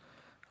I think,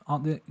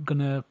 aren't they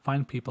gonna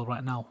find people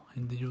right now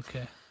in the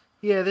UK?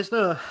 Yeah, there's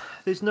no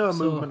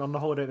movement on the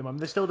holiday at the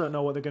moment. They still don't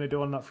know what they're going to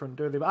do on that front,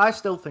 do they? But I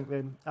still think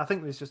I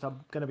think there's just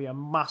going to be a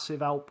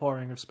massive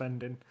outpouring of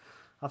spending.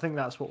 I think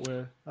that's what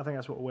we're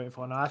waiting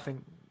for. And I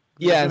think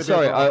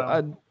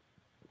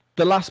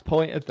the last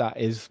point of that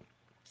is,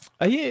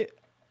 do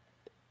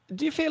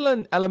you feel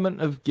an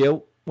element of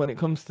guilt when it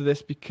comes to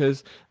this?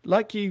 Because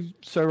like you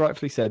so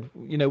rightfully said,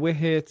 we're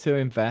here to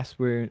invest.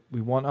 We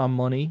want our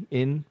money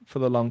in for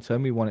the long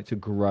term. We want it to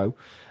grow,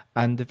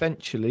 and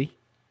eventually,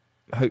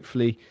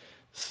 hopefully,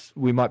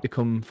 we might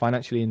become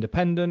financially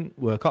independent,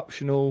 work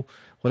optional,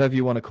 whatever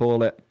you want to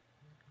call it.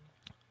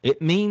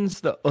 It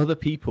means that other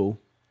people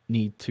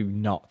need to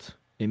not.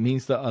 It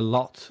means that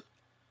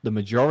the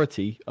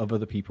majority of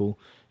other people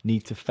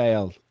need to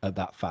fail at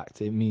that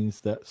fact. It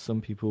means that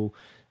some people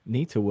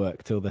need to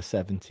work till they're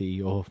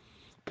 70 or,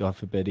 God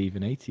forbid,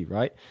 even 80,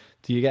 right?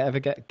 Do you ever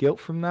get guilt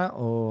from that,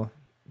 or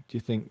do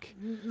you think...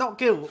 Not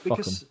guilt,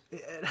 because...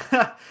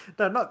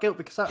 No, not guilt,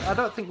 because I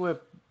don't think we're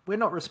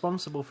not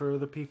responsible for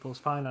other people's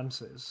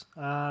finances.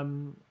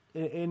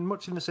 In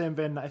much in the same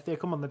vein that if they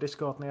come on the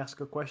Discord and they ask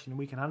a question and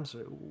we can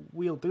answer it,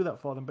 we'll do that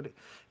for them. But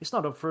it's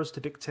not up for us to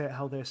dictate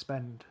how they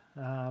spend.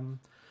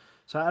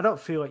 So I don't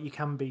feel like you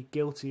can be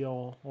guilty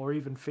or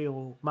even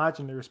feel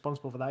marginally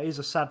responsible for that. It is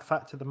a sad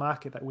fact of the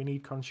market that we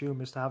need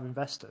consumers to have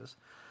investors.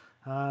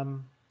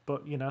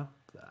 But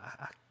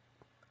I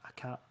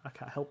can't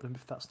help them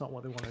if that's not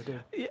what they want to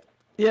do.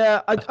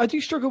 Yeah, I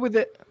do struggle with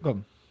it. Go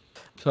on.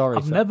 Sorry,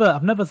 I've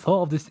never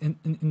thought of this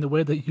in the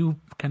way that you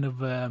kind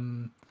of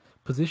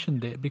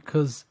positioned it,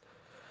 because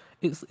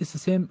it's the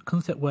same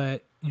concept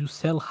where you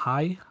sell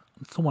high,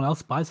 someone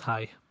else buys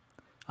high,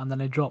 and then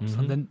it drops,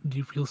 and then do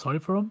you feel sorry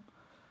for them?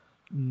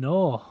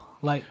 No,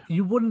 like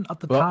you wouldn't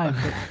at the time.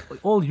 But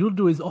all you'll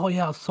do is, oh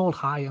yeah, I sold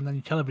high, and then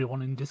you tell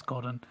everyone in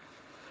Discord,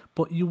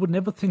 but you would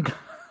never think.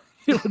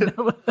 You would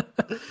never.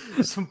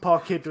 Some poor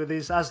kid with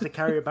his Asda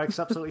carrier bags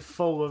absolutely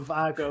full of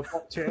Argo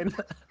blockchain.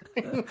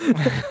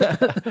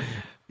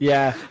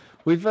 Yeah,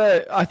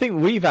 I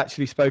think we've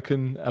actually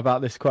spoken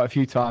about this quite a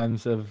few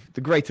times, of the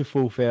greater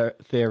fool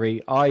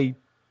theory. I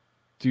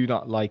do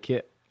not like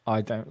it. I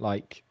don't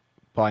like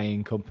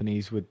buying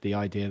companies with the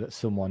idea that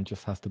someone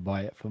just has to buy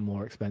it for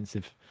more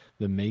expensive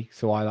than me.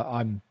 So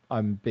I'm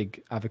a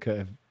big advocate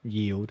of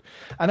yield,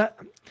 and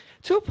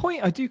to a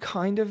point, I do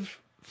kind of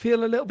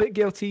feel a little bit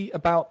guilty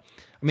about.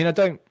 I mean,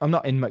 I'm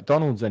not in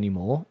McDonald's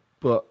anymore,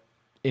 but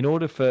in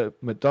order for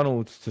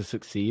McDonald's to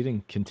succeed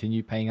and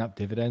continue paying out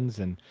dividends,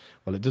 and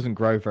well, it doesn't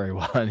grow very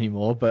well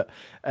anymore, but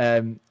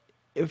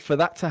for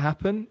that to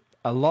happen,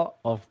 a lot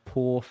of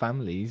poor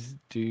families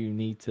do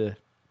need to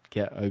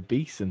get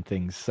obese and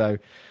things. So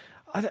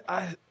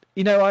I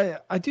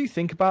do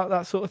think about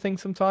that sort of thing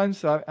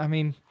sometimes. I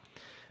mean,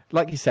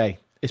 like you say,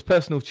 it's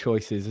personal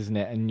choices, isn't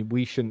it? And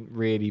we shouldn't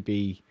really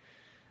be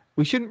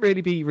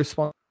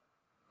responsible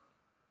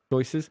for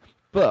choices.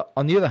 But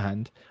on the other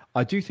hand,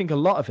 I do think a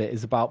lot of it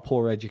is about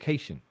poor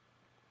education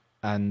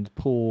and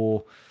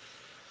poor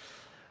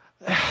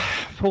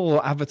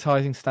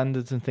advertising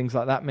standards and things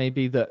like that.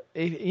 Maybe that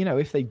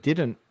if they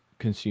didn't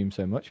consume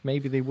so much,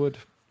 maybe they would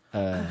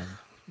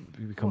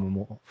become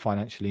more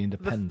financially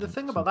independent. The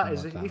thing about that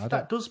is, if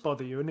that does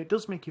bother you and it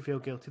does make you feel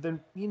guilty,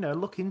 then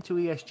look into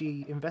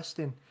ESG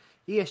investing.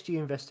 ESG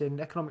investing,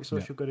 economic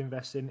social good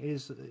investing,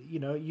 is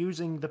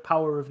using the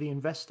power of the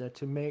investor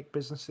to make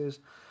businesses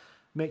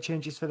make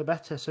changes for the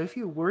better. So if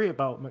you worry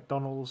about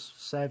McDonald's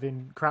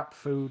serving crap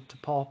food to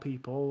poor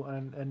people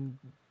and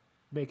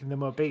making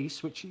them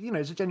obese, which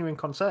is a genuine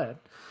concern,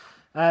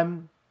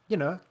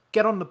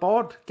 get on the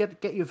board,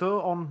 get your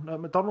vote on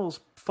McDonald's,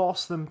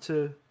 force them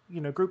to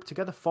group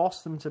together,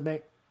 force them to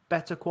make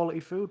better quality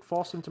food,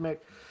 force them to make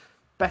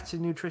better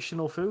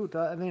nutritional food.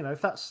 And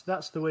if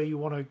that's the way you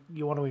want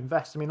to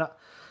invest. I mean,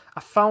 I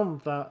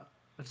found that,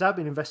 because I've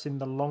been investing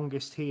the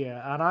longest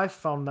here, and I've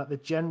found that the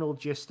general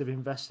gist of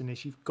investing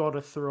is you've got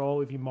to throw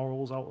all of your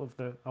morals out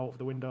of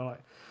the window.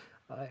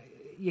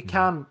 You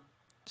can't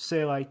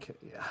say, like,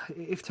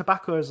 if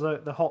tobacco is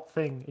the hot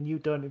thing and you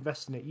don't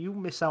invest in it, you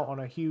miss out on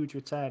a huge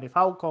return. If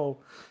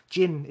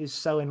gin is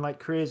selling like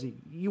crazy,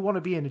 you want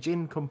to be in a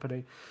gin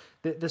company.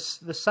 The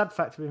sad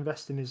fact of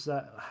investing is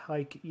that,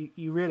 like,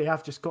 you really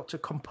have just got to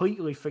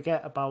completely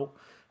forget about.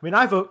 I mean,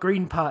 I vote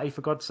Green Party,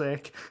 for God's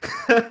sake,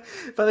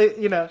 but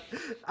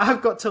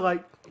I've got to,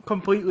 like,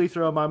 completely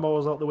throw my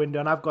morals out the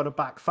window, and I've got to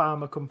back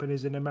pharma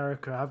companies in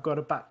America. I've got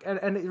to back,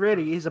 and it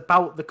really is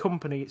about the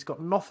company. It's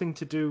got nothing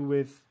to do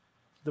with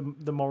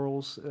the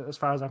morals, as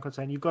far as I'm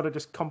concerned. You've got to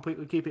just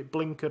completely keep it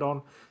blinkered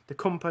on the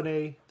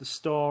company, the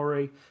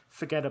story.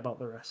 Forget about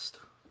the rest.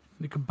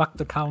 You can back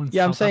the cow.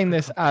 I'm saying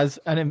this as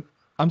an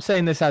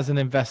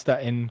investor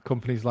in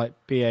companies like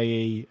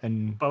BAE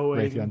and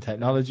Boeing. Raytheon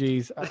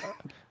Technologies.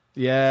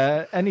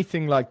 Yeah,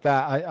 anything like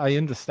that. I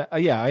understand.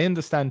 I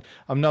understand.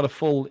 I'm not a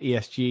full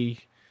ESG.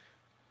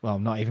 Well,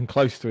 I'm not even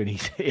close to an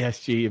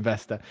ESG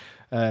investor.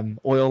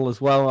 Oil as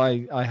well.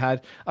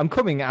 I'm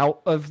coming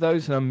out of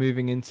those and I'm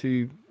moving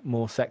into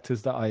more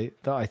sectors that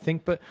I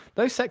think. But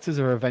those sectors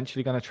are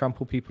eventually going to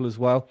trample people as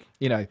well.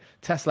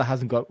 Tesla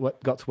hasn't got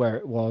to where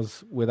it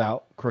was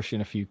without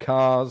crushing a few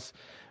cars,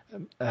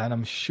 and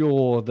I'm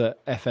sure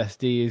that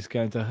FSD is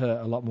going to hurt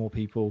a lot more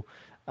people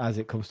as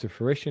it comes to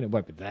fruition. It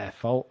won't be their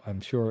fault.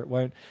 I'm sure it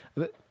won't.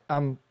 But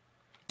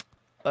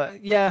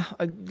you've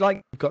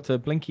got to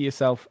blinky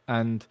yourself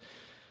and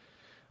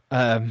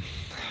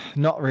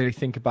not really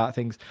think about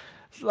things.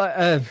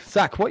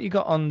 Zach, what you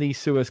got on the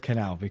Suez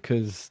Canal?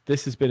 Because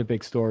this has been a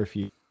big story for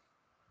you.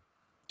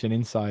 An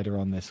insider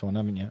on this one,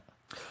 haven't you?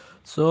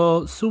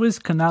 So Suez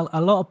Canal, a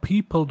lot of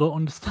people don't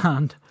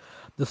understand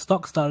the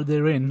stocks that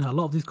they're in. A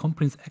lot of these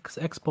companies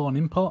export and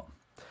import,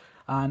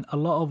 and a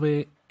lot of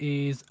it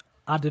is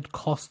added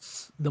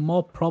costs. The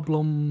more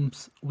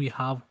problems we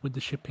have with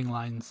the shipping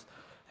lines,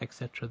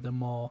 etc., the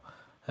more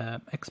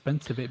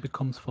expensive it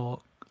becomes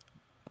for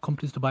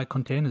companies to buy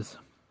containers.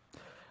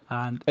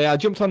 And I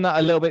jumped on that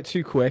a little bit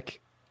too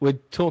quick. We're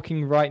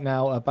talking right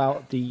now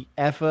about the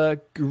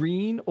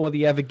Evergreen or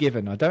the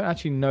Evergiven. I don't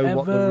actually know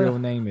what the real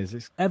name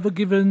is.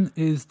 Evergiven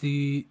is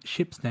the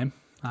ship's name,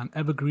 and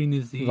Evergreen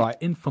is the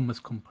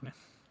infamous company.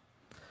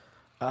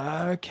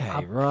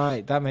 Okay,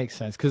 right. That makes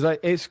sense. Because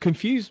it's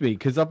confused me,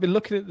 because I've been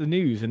looking at the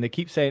news and they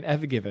keep saying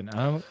Evergiven.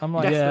 I'm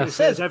like, it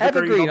says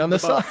Evergreen on the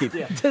side.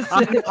 Yeah.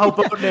 I think how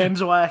boat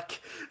names work.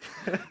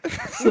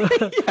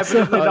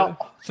 Evidently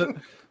not.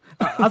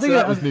 I think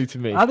that was new to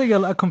me. I think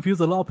it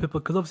confused a lot of people,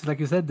 because obviously, like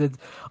you said, that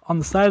on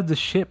the side of the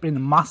ship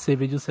in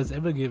massive, it just says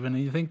Evergiven,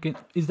 and you're thinking,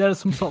 is there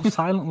some sort of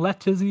silent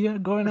letters here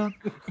going on?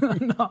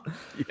 No.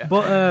 Yeah.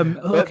 But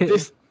okay.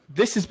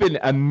 This has been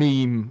a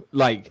meme,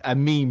 like a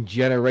meme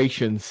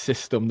generation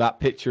system. That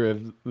picture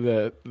of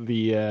the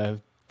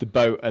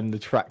boat and the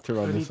tractor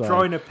on the side,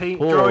 drawing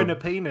a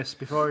penis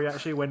before he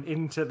actually went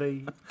into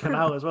the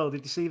canal as well.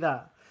 Did you see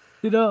that?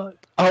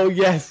 Oh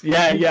yes,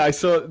 yeah. I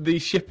saw the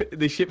ship.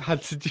 The ship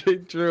had to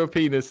draw a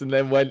penis and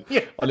then went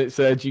on its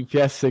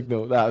GPS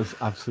signal. That was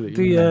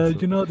absolutely.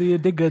 The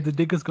digger. The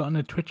digger's got on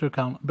a Twitter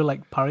account, a bit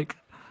like Parik,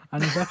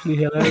 and it's actually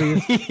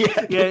hilarious.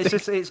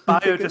 It's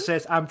bio just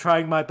says, "I'm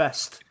trying my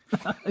best."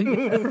 I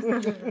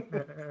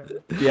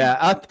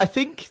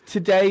think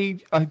today.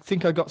 I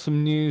think I got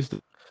some news.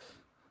 Has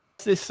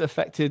this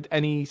affected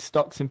any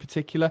stocks in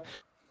particular?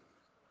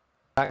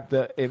 The fact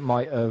that it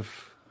might have.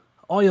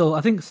 Oil.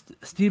 I think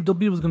Steve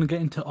W was going to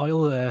get into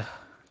oil there,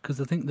 because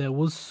I think there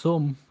was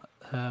some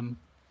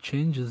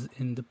changes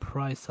in the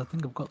price. I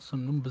think I've got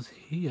some numbers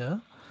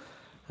here.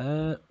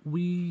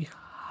 We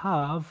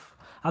have,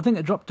 I think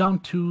it dropped down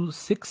to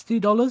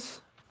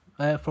 $60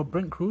 for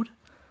Brent crude,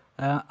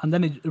 and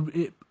then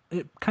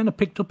it kind of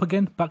picked up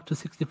again back to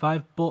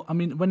 65. But I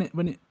mean, when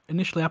it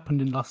initially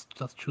happened in last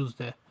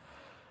Tuesday,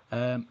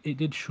 it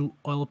did shoot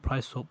oil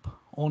price up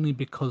only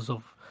because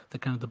of the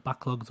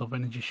backlogs of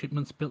energy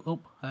shipments built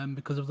up,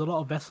 because there was a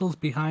lot of vessels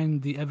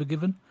behind the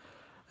Evergiven,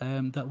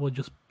 that were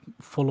just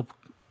full of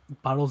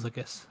barrels, I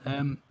guess.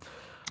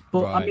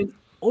 But Right. I mean,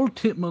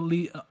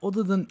 ultimately,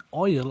 other than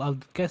oil, I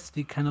guess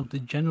the kind of the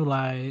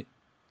generalized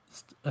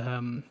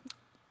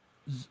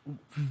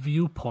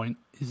viewpoint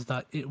is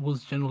that it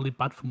was generally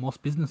bad for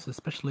most businesses,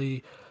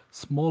 especially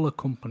smaller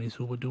companies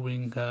who were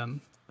doing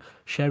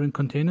sharing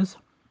containers.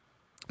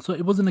 So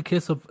it wasn't a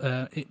case of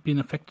it being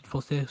affected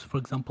for, say, for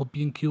example,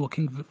 B&Q or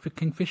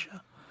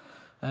Kingfisher,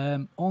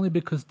 only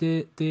because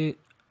they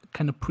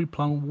kind of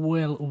pre-plan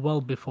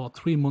well before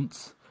 3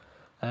 months.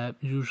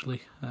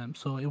 Usually,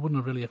 so it wouldn't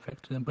have really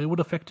affected them, but it would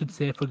have affected,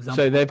 say, for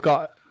example. So they've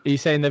got. Are you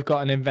saying they've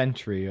got an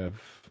inventory of?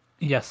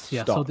 Yes,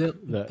 yeah. Stock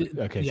So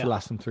so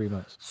last them 3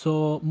 months.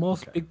 So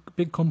most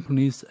big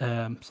companies,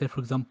 say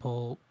for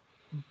example,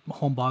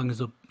 Home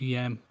Bargains or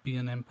B&M,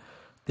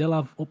 they'll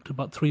have up to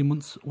about 3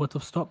 months worth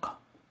of stock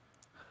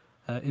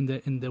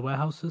in their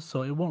warehouses.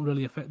 So it won't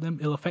really affect them.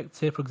 It'll affect,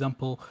 say for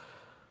example,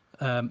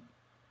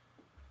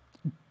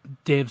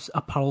 Dave's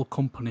apparel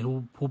company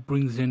who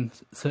brings in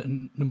a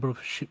certain number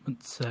of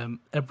shipments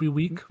every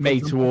week.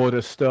 Made to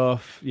order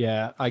stuff.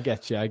 Yeah, I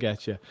get you.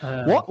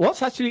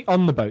 What's actually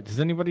on the boat? Does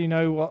anybody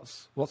know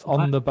what's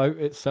on the boat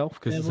itself?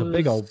 Because it's a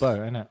big old boat,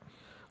 isn't it?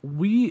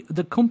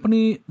 The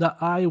company that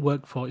I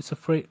work for, it's a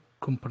freight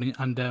company,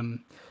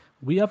 and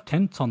we have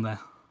tents on there.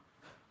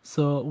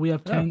 So we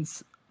have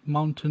tents,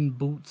 mountain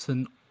boots,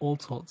 and all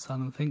sorts.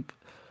 And I think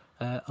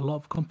a lot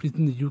of companies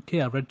in the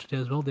UK, I read today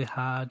as well, they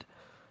had.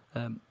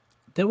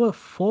 There were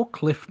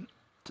forklift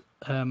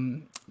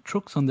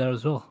trucks on there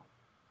as well.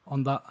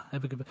 On that,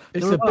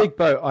 it's a big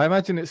boat. I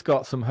imagine it's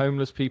got some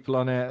homeless people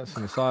on it,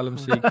 some asylum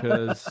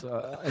seekers.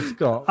 It's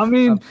got. I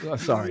mean,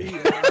 sorry.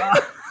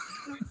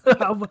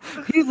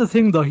 Here's the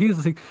thing, though.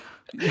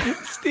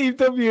 Steve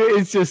W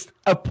is just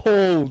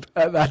appalled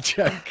at that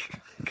joke.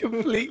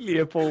 Completely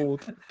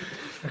appalled.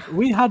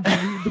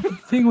 The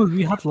thing was,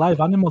 we had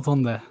live animals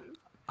on there.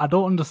 I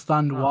don't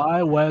understand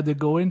where they're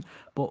going,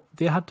 but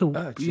they had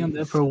to be on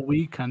there for a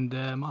week, and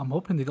I'm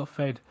hoping they got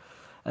fed.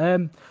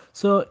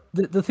 So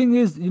the thing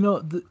is,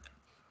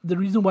 the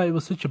reason why it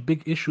was such a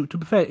big issue, to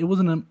be fair, it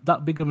wasn't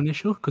that big of an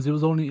issue because it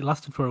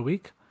lasted for a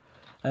week.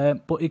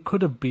 But it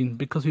could have been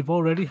because we've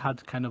already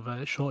had kind of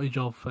a shortage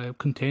of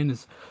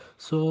containers.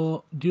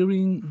 So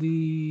during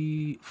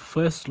the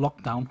first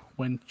lockdown,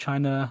 when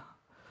China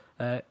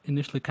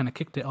initially kind of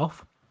kicked it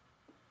off,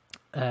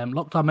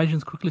 lockdown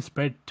measures quickly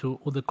spread to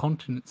other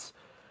continents,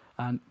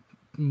 and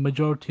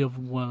majority of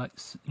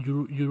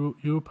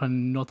Europe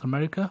and North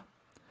America.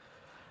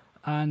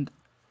 And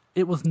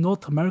it was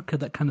North America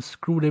that kind of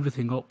screwed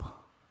everything up,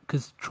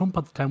 because Trump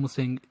at the time was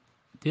saying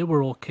they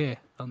were okay,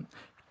 and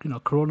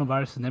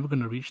coronavirus is never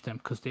going to reach them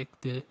because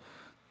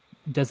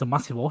there's a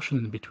massive ocean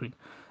in between,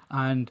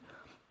 and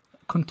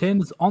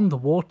containers on the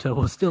water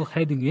were still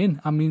heading in.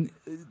 I mean,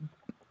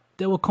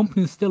 there were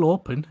companies still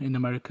open in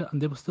America,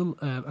 and they were still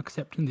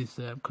accepting these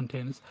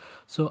containers.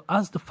 So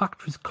as the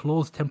factories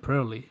closed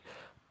temporarily,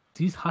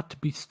 these had to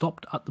be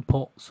stopped at the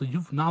port. So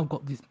you've now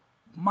got this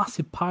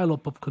massive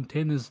pile-up of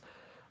containers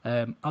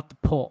at the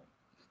port.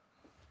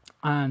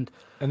 And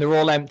they're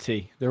all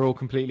empty. They're all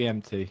completely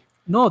empty.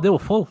 No, they were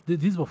full.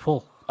 These were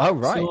full. Oh,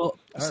 right.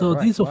 So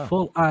these were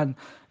full. And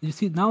you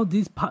see, now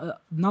the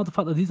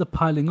fact that these are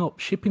piling up,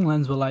 shipping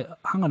lines were like,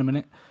 hang on a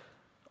minute,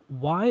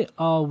 why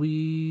are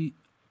we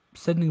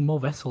sending more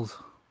vessels?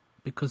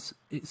 Because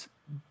it's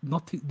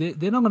not,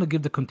 they're not going to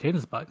give the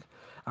containers back,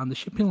 and the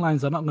shipping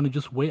lines are not going to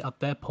just wait at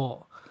their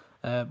port,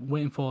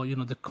 waiting for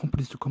the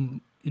companies to come,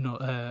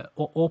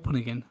 open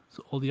again,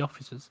 so all the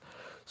offices.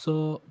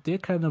 So they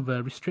kind of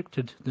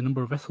restricted the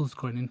number of vessels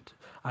going in,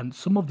 and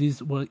some of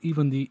these were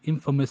even the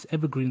infamous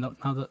Evergreen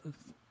that now that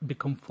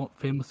become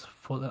famous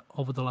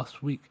over the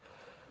last week.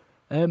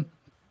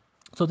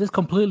 So this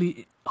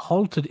completely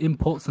halted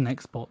imports and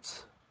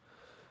exports.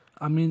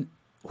 I mean,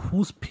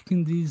 who's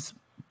picking these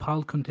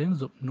piled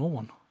containers up? No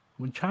one.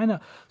 When China,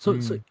 so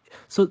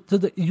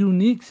the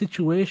unique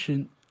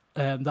situation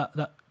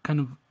that kind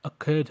of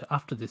occurred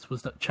after this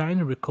was that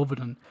China recovered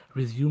and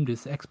resumed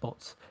its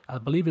exports. I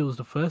believe it was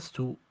the first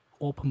to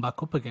open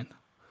back up again.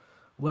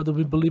 Whether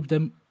we believe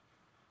them,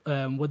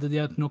 whether they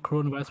had no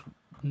coronavirus,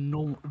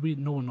 no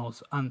one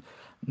knows. And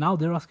now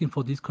they're asking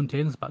for these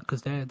containers back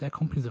because their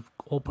companies have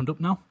opened up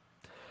now.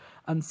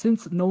 And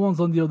since no one's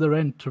on the other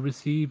end to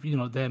receive,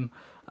 them,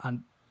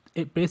 and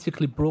it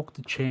basically broke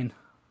the chain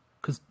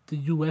because the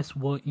US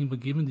weren't even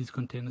giving these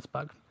containers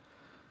back.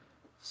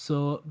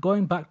 So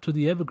going back to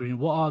the Evergreen,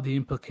 what are the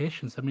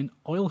implications? I mean,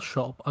 oil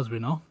shot up, as we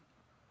know.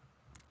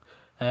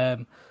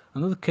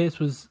 Another case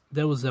was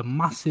there was a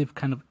massive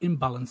kind of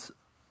imbalance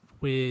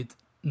with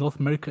North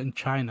America and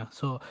China.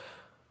 So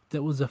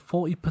there was a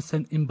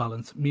 40%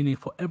 imbalance, meaning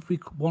for every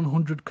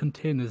 100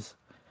 containers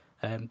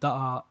that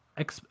are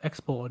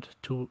exported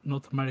to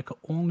North America,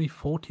 only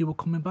 40 were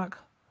coming back.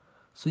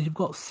 So you've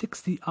got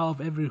 60 out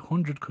of every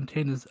 100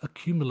 containers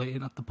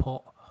accumulating at the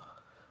port,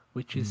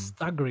 which is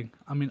staggering.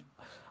 I mean,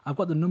 I've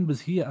got the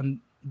numbers here, and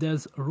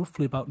there's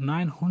roughly about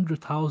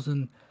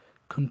 900,000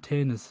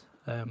 containers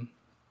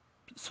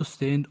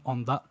sustained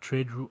on that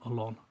trade route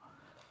alone.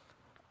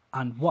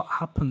 And what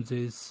happens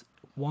is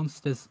once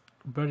there's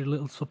very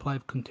little supply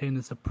of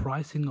containers, the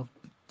pricing of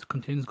the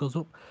containers goes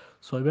up.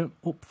 So it went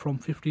up from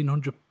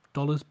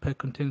 $1,500 per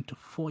container to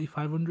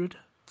 $4,500,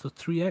 so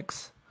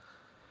 3x.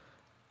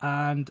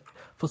 And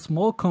for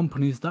small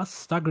companies, that's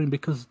staggering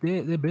because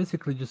they're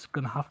basically just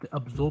going to have to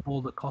absorb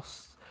all the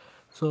costs.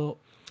 So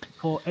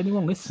for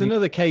anyone listening, it's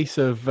another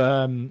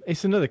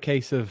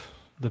case of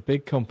the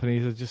big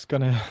companies are just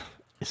going to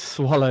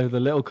swallow the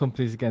little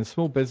companies again.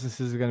 Small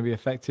businesses are going to be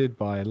affected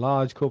by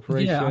large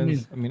corporations. Yeah,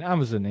 I mean,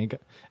 Amazon ain't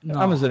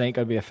going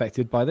to be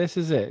affected by this,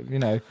 is it? You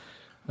know,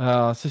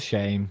 it's a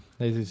shame.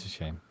 It's a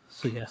shame.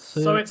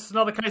 So it's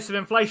another case of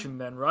inflation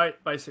then, right?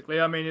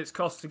 Basically, I mean, its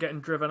costs are getting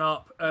driven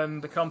up,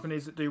 and the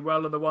companies that do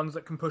well are the ones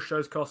that can push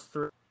those costs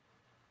through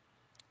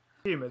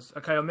consumers.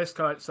 Okay, in this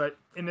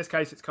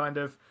case, it's kind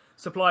of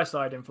supply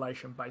side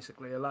inflation,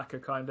 basically, a lack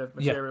of kind of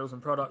materials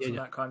and products and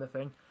that kind of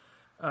thing.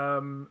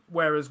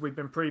 Whereas we've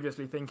been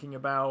previously thinking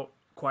about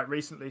quite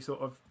recently,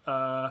 sort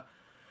of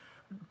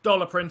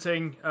dollar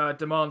printing,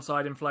 demand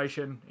side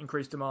inflation,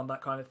 increased demand,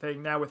 that kind of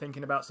thing. Now we're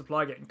thinking about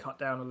supply getting cut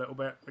down a little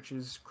bit, which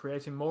is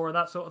creating more of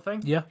that sort of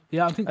thing. Yeah,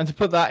 I think. And to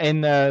put that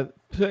in,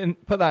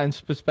 put that in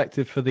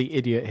perspective for the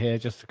idiot here,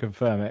 just to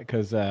confirm it,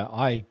 because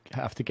I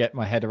have to get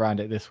my head around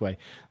it this way.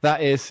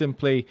 That is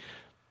simply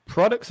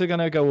products are going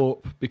to go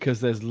up because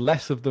there's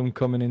less of them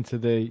coming into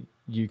the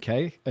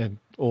UK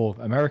or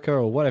America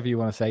or whatever you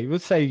want to say. We'll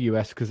say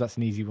US because that's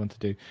an easy one to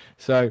do.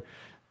 So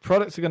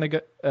product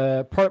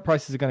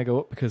prices are going to go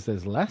up because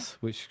there's less,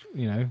 which,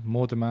 you know,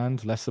 more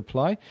demand, less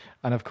supply.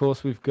 And of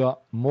course, we've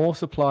got more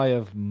supply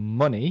of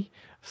money.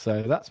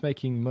 So that's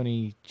making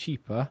money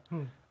cheaper.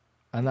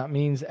 And that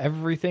means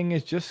everything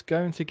is just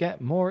going to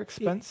get more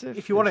expensive.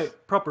 If you want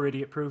it proper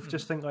idiot proof,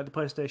 just think like the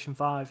PlayStation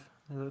 5.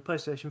 The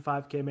PlayStation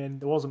 5 came in,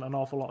 there wasn't an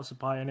awful lot of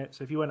supply in it.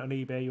 So if you went on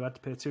eBay, you had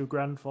to pay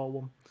 $2,000 for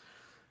one.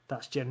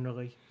 That's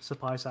generally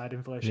supply side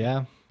inflation.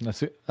 Yeah,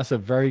 that's a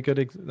very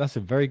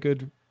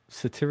good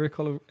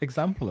satirical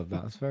example of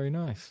that. It's very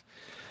nice.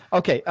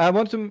 Okay, I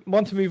want to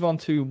move on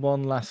to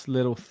one last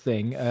little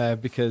thing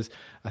because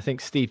I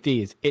think Steve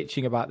D is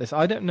itching about this.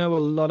 I don't know a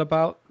lot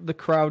about the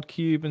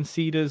Crowdcube and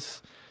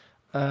Seedrs.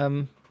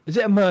 Is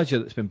it a merger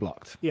that's been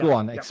blocked? Yeah. Go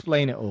on,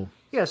 explain it all.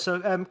 Yeah, so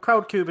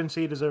Crowdcube and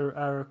Seedrs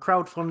are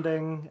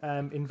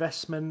crowdfunding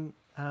investment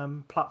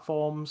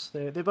platforms.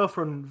 They both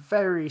run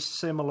very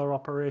similar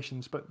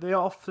operations, but they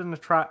often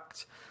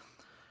attract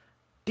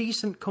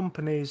decent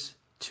companies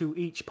to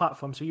each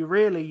platform. So you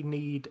really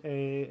need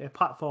a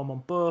platform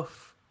on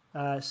both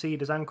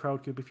Seedrs and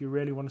Crowdcube if you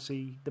really want to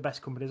see the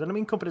best companies. And I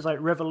mean, companies like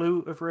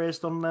Revolut have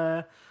raised on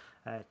there,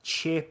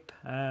 Chip,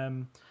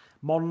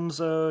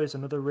 Monzo is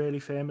another really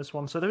famous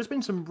one. So there's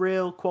been some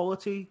real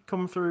quality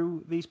come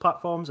through these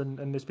platforms, and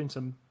there's been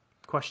some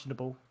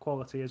questionable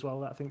quality as well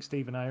that I think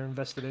Steve and I are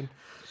invested in.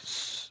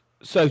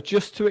 So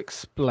just to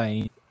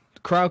explain,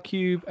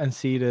 Crowdcube and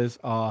Seedrs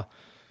are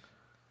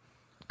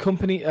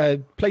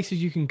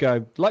places you can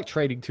go, like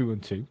Trading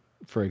 212,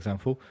 for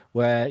example,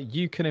 where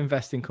you can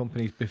invest in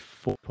companies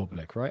before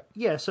public, right?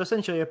 Yeah, so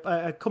essentially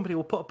a company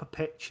will put up a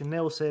pitch and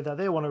they'll say that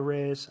they want to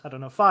raise, I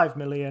don't know, 5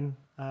 million,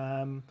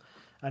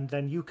 and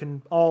then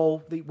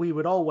we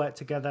would all work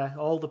together,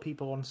 all the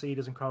people on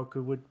Seedrs and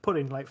Crowdcube would put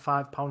in like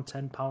 £5,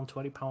 £10,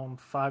 £20,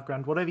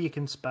 $5,000, whatever you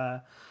can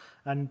spare.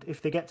 And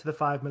if they get to the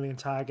 5 million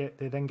target,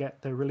 they then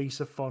get the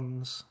release of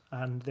funds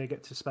and they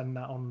get to spend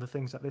that on the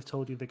things that they've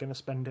told you they're going to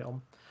spend it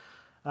on.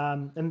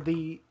 And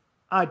the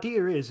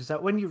idea is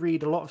that when you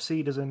read a lot of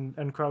Seedrs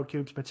and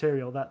Crowdcube's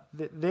material, that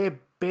they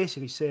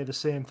basically say the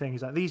same thing,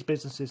 is that these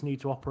businesses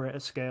need to operate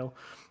at scale.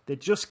 They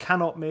just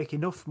cannot make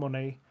enough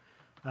money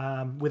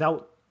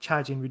without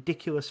charging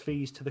ridiculous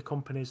fees to the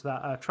companies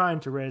that are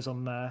trying to raise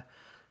on there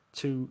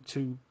to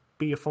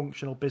be a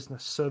functional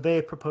business. So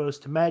they propose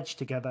to merge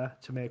together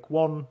to make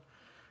one,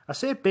 I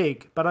say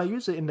big, but I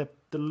use it in the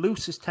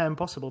loosest term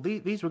possible.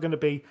 These were going to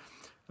be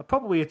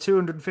probably a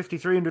 250,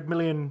 300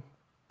 million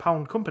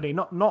pound company,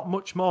 not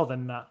much more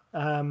than that.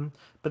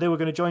 But they were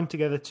going to join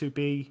together to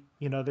be,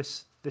 you know,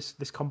 this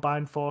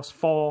combined force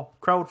for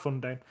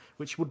crowdfunding,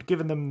 which would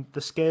give them the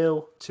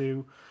scale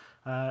to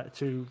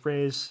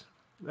raise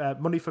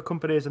money for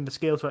companies and the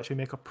scale to actually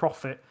make a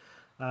profit,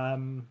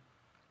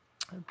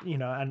 you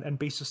know, and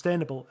be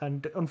sustainable.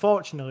 And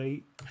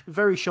unfortunately,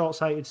 very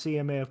short-sighted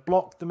CMA have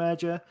blocked the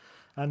merger,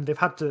 and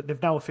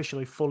they've now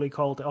officially fully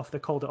called it off. They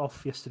called it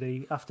off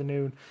yesterday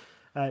afternoon.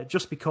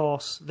 Just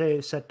because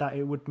they said that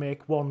it would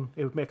make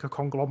a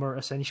conglomerate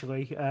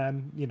essentially,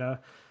 you know,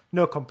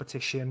 no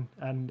competition,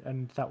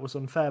 and that was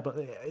unfair. But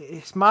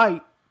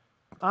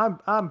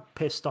I'm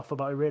pissed off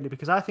about it really,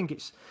 because I think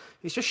it's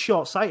just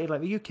short-sighted.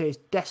 Like, the UK is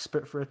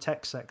desperate for a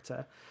tech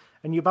sector,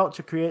 and you're about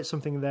to create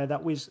something there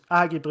that was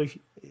arguably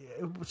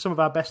some of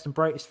our best and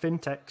brightest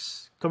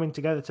fintechs coming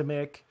together to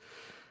make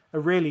a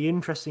really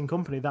interesting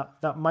company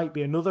that might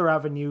be another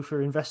avenue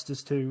for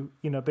investors to,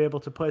 you know, be able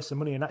to place some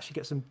money and actually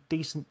get some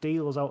decent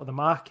deals out of the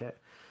market.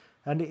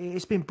 And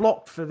it's been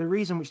blocked for the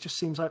reason which just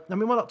seems like... I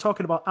mean, we're not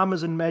talking about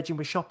Amazon merging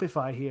with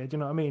Shopify here, do you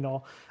know what I mean?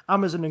 Or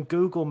Amazon and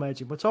Google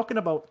merging. We're talking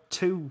about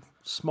two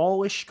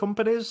smallish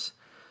companies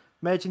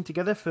merging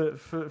together for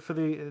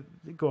the...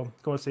 Go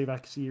on, Steve, I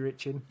can see you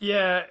itching.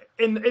 Yeah,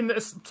 in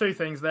there's two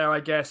things there, I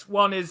guess.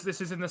 One is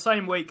this is in the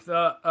same week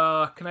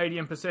that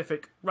Canadian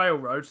Pacific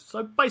Railroad,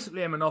 so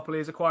basically a monopoly,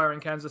 is acquiring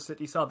Kansas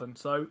City Southern.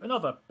 So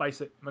another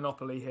basic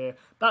monopoly here.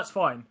 That's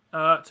fine.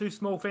 Two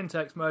small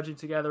fintechs merging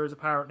together is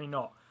apparently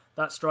not.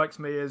 That strikes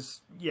me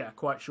as,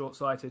 quite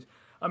short-sighted.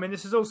 I mean,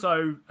 this is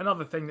also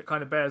another thing that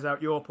kind of bears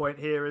out your point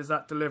here is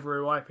that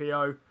Deliveroo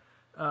IPO,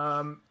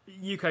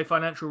 UK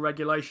financial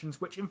regulations,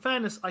 which in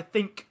fairness, I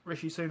think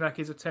Rishi Sunak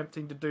is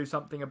attempting to do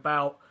something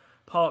about,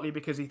 partly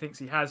because he thinks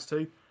he has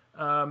to,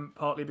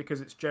 partly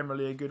because it's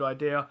generally a good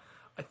idea.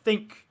 I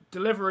think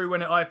Deliveroo,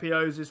 when it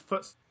IPOs, is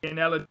FTSE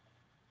ineligible.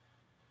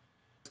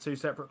 Two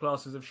separate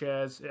classes of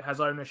shares. It has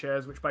owner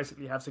shares, which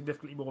basically have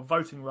significantly more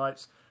voting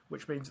rights,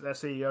 which means that their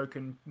CEO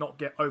can not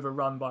get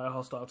overrun by a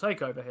hostile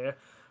takeover here.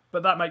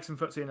 But that makes them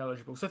FTSE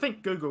ineligible. So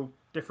think Google,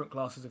 different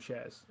classes of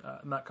shares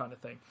and that kind of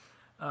thing.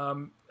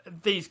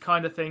 These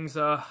kind of things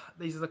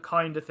these are the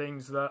kind of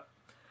things that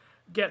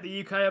get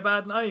the UK a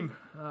bad name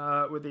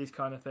with these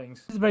kind of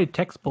things. It's very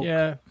textbook,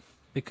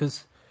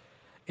 because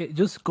it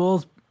just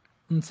goes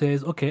and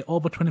says, okay,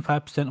 over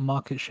 25% of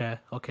market share.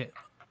 Okay,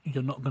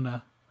 you're not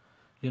gonna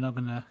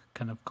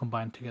kind of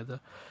combine together.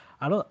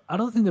 I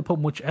don't think they put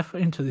much effort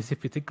into this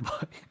if you think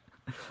about it.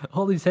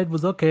 All he said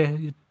was,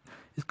 okay,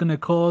 it's going to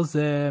cause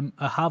a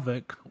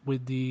havoc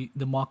with the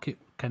market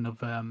kind of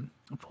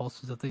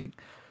forces. I think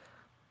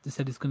they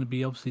said it's going to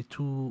be obviously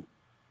too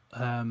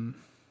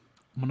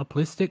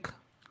monopolistic.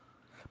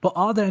 But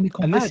are there any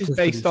competitors? And this is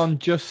based on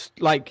just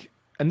like,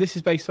 and this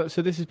is based on,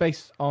 so this is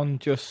based on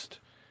just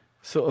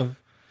sort of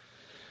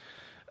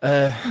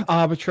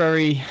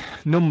arbitrary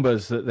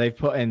numbers that they've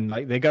put in,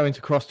 like they're going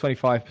to cross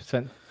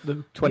 25%,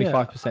 the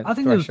 25%. I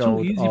think it was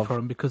too easy for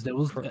them because there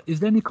was. Is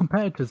there any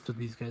competitors to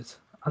these guys?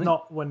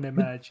 Not when they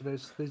merge. There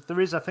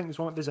is. I think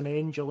there's an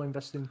angel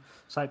investing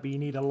site, but you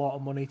need a lot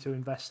of money to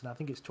invest in. I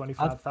think it's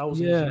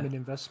 25,000 in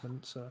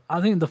investment. So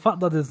I think the fact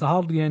that there's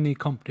hardly any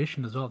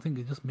competition as well, I think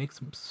it just makes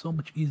them so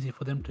much easier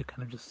for them to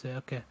kind of just say,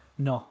 okay,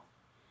 no.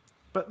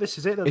 But this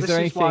is it. This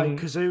is why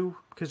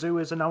Kazoo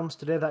has announced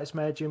today that it's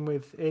merging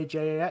with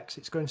AJAX.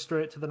 It's going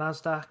straight to the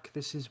Nasdaq.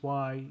 This is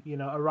why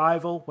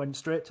Arrival went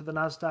straight to the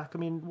Nasdaq. I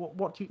mean,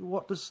 what do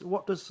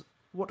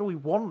we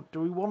want? Do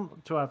we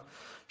want to have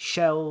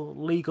Shell,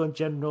 Legal and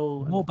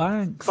General, more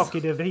banks,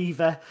 fucking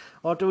Aviva,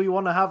 or do we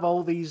want to have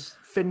all these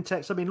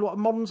fintechs? I mean, what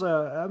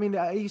Monzo? I mean,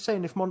 are you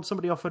saying if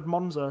somebody offered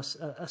Monzo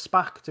a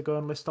SPAC to go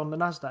and list on the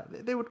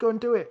Nasdaq, they would go and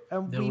do it?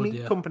 And we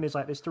need companies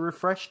like this to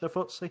refresh the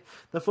FTSE.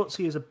 The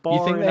FTSE is a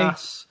boring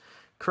ass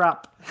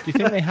crap. Do you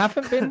think they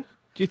haven't been?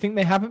 Do you think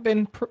they haven't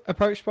been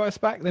approached by a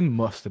SPAC? They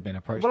must have been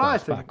approached by a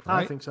SPAC,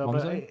 right? I think so.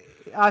 Monzo?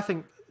 But I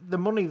think the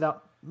money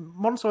that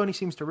Monzo only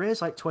seems to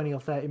raise like 20 or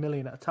 30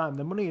 million at a time.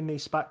 The money in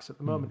these SPACs at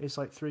the moment is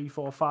like 300,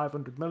 400,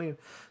 500 million.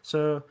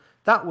 So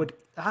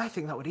I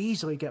think that would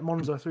easily get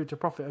Monzo through to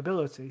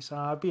profitability. So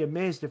I'd be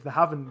amazed if they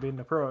haven't been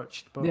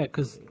approached. But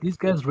because these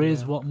guys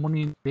raise what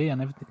money in a day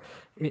and everything.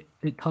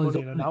 It tells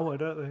money in an hour,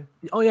 don't they?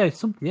 Oh yeah,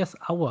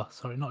 hour.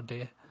 Sorry, not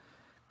day.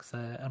 Because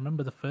I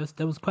remember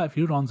there was quite a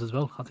few rounds as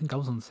well. I think I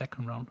was on the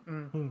second round.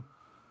 Mm-hmm.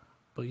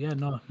 But yeah,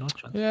 no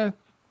chance. Yeah.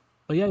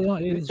 But yeah,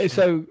 it is.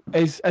 So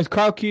has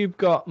Crowdcube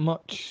got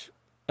much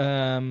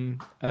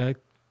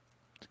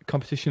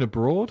competition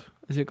abroad?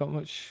 Has it got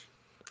much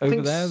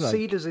over there? I think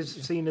Cedars is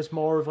seen as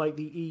more of like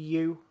the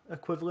EU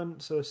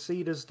equivalent. So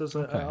Cedars does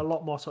a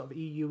lot more sort of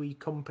EU-y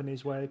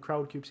companies, where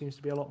Crowdcube seems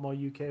to be a lot more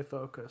UK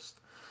focused.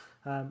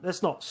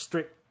 That's not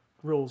strict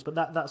rules, but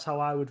that's how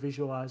I would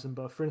visualize them.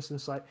 But for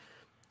instance, like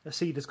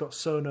Cedars got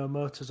Sono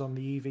Motors on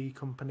the EV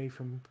company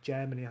from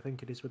Germany, I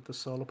think it is, with the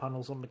solar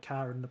panels on the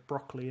car and the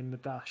broccoli in the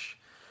dash.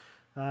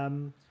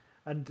 And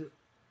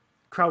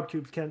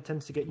Crowdcube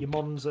tends to get your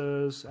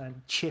Monzos,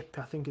 and Chip,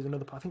 I think, is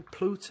another. I think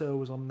Pluto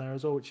was on there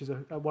as well, which is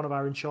one of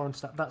our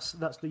insurance. That's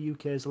the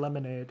UK's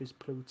Lemonade, is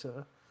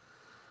Pluto.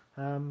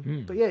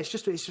 But yeah,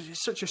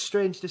 it's such a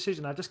strange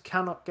decision. I just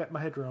cannot get my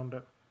head around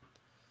it.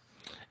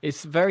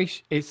 It's very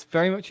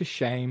much a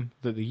shame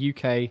that the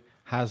UK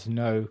has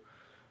no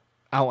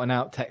out and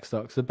out tech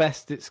stocks. The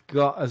best it's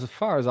got, as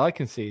far as I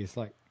can see, is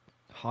like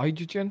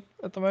hydrogen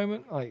at the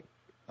moment. Like,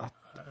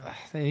 I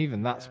think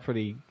even that's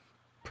pretty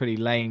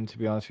lame, to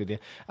be honest with you.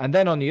 And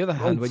then on the other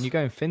hand, when you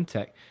go in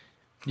fintech,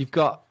 you've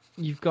got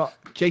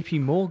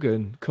JP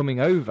Morgan coming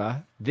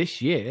over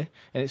this year,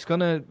 and it's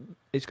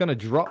gonna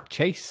drop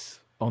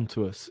Chase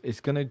onto us.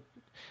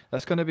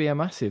 That's gonna be a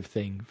massive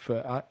thing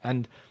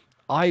and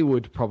I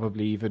would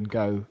probably even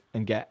go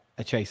and get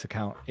a Chase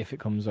account if it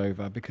comes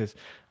over, because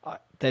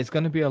there's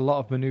going to be a lot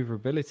of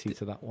maneuverability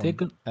to that one. They're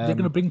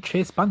going to bring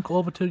Chase Bank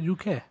over to the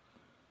UK.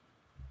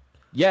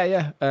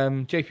 Yeah.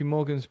 JP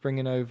Morgan's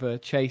bringing over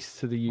Chase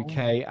to the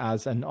UK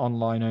as an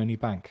online-only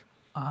bank.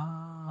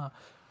 Ah,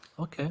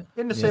 okay.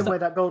 In the same way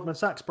that Goldman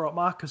Sachs brought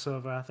Marcus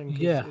over, I think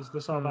is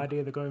the sort of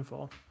idea they're going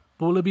for.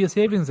 But will it be a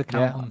savings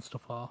account and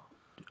stuff? Or?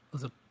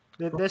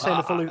 They're saying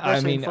a fully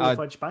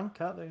fledged bank,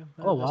 aren't they?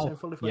 Oh wow!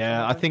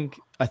 Yeah, I think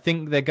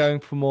they're going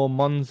for more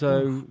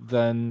Monzo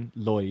than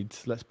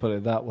Lloyd's. Let's put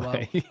it that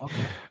way. Wow.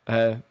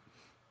 Okay.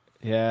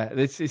 Yeah,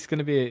 it's going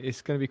to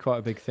be quite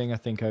a big thing, I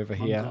think, over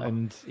Monzo. Here,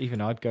 and even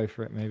I'd go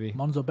for it maybe.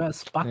 Monzo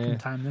best back in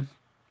time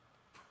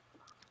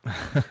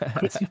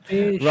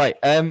then.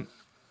 Right.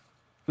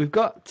 We've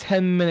got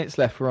 10 minutes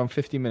left. We're on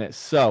 50 minutes.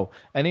 So,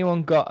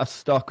 anyone got a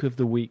stock of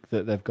the week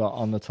that they've got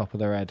on the top of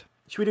their head?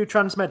 Should we do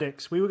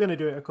Transmedics? We were going to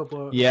do it a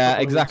couple of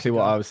exactly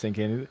what I was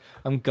thinking.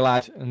 I'm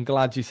glad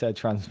you said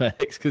Transmedics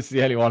because it's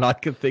the only one I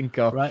could think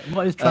of. Right.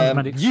 What is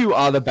Transmedics? You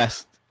are the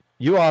best.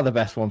 You are the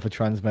best one for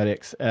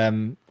Transmedics.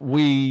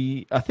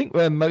 I think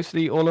we're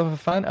mostly all of a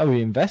fan. Are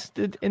we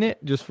invested in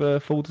it? Just for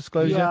full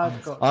disclosure, yeah,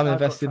 I'm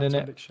invested in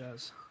it.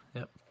 Shares.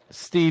 Yep.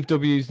 Steve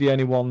W is the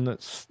only one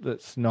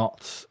that's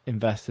not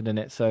invested in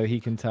it, so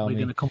he can tell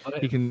me.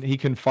 He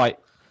can fight.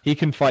 He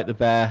can fight the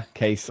bear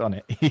case on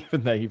it,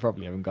 even though you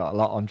probably haven't got a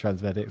lot on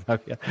Transmedics, have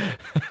you?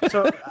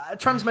 So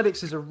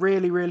Transmedics is a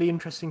really, really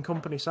interesting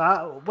company.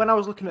 So when I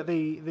was looking at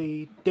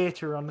the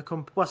data on the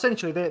company, well,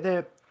 essentially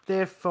they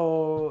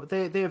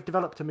have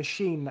developed a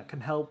machine that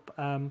can help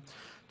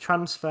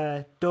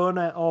transfer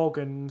donor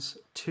organs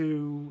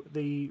to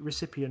the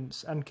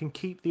recipients and can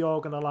keep the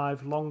organ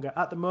alive longer.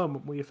 At the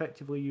moment, we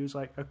effectively use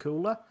like a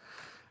cooler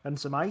and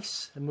some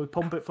ice, and we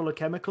pump it full of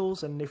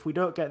chemicals, and if we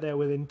don't get there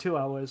within 2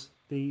 hours,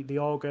 the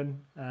organ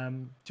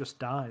just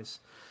dies.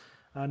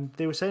 And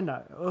they were saying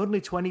that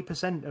only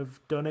 20% of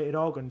donated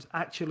organs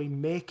actually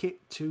make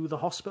it to the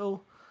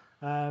hospital,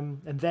 and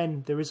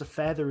then there is a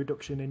further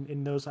reduction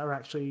in those that are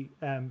actually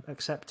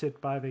accepted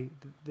by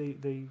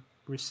the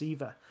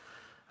receiver.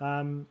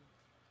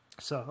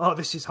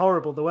 This is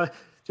horrible. The way,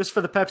 just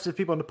for the purpose of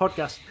people on the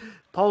podcast,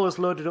 Paul has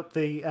loaded up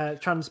the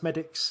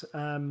Transmedics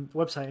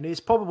website, and it's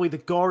probably the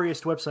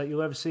goriest website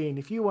you'll ever see. And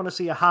if you want to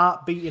see a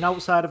heart beating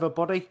outside of a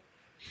body,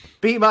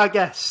 be my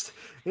guest.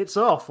 It's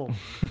awful.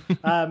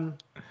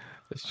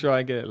 Let's try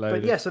and get it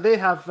loaded. But yeah, so they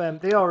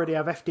already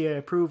have FDA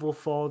approval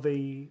for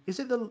the. Is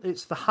it the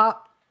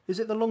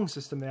lung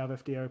system they have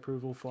FDA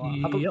approval for?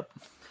 Yep.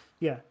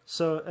 Yeah.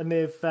 So and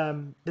they've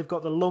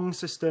got the lung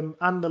system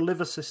and the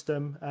liver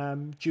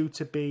system due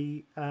to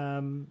be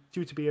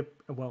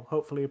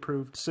hopefully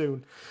approved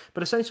soon.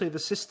 But essentially, the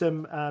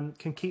system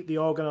can keep the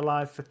organ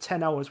alive for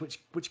 10 hours,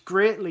 which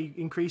greatly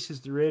increases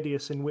the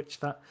radius in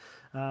which that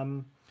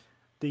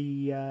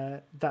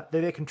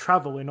they can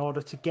travel in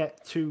order to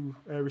get to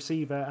a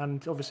receiver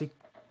and obviously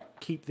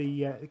keep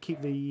the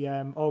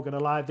organ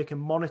alive. They can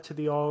monitor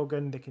the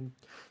organ. They can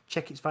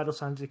check its vital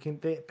signs.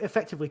 They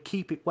effectively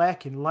keep it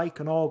working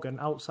like an organ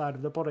outside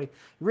of the body. It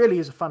really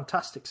is a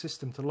fantastic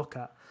system to look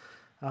at.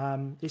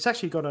 It's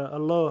actually got a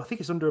low. I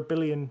think it's under $1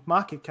 billion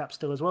market cap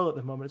still as well at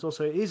the moment.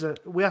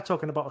 We are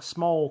talking about a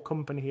small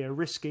company here,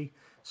 risky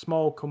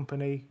small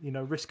company.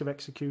 Risk of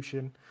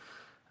execution.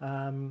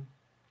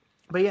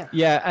 But yeah.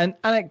 Yeah, and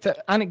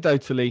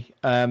anecdotally,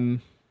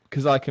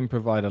 because I can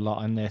provide a lot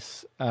on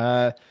this.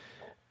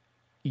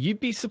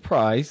 You'd be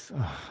surprised.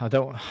 I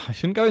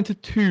shouldn't go into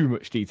too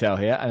much detail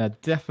here, and I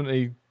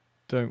definitely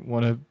don't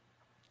want to.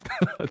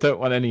 I don't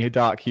want any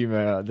dark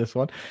humor on this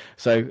one.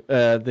 So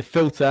the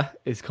filter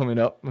is coming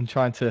up. I'm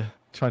trying to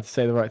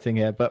say the right thing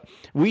here, but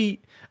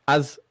we,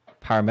 as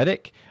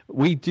paramedic,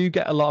 we do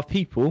get a lot of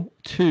people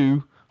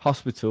to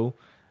hospital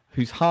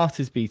whose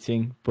heart is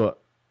beating, but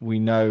we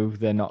know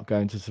they're not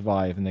going to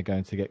survive and they're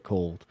going to get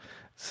called.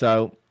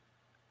 So,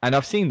 and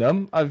I've seen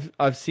them.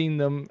 I've seen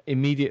them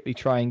immediately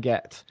try and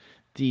get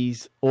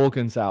these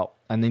organs out,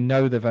 and they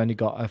know they've only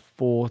got a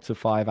 4 to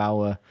 5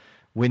 hour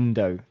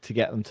window to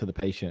get them to the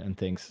patient and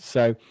things.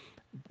 So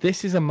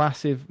this is a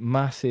massive,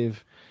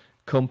 massive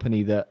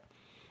company that,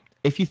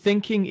 if you're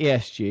thinking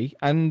ESG,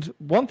 and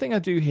one thing I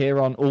do hear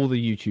on all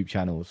the YouTube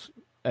channels,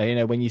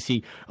 when you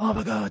see, oh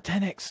my God,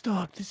 10x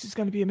stock, this is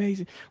going to be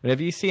amazing.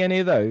 Whenever you see any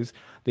of those,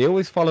 they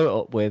always follow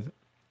it up with,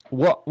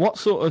 what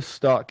sort of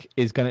stock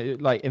is going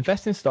to,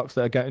 invest in stocks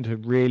that are going to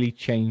really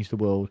change the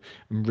world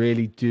and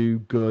really do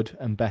good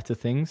and better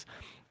things.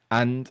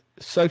 And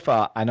so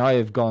far, and I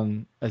have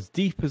gone as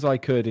deep as I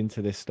could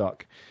into this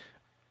stock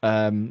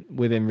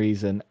within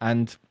reason,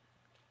 and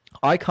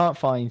I can't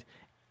find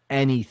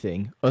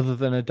anything other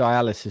than a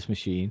dialysis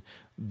machine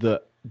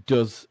that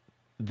does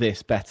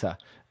this better.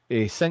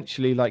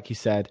 Essentially, like you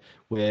said,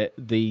 where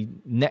the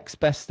next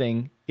best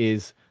thing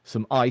is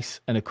some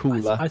ice and a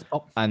cooler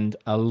and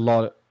a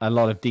lot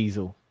of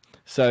diesel.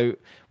 So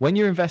when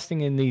you're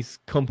investing in these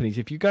companies,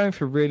 if you're going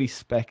for really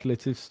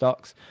speculative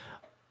stocks,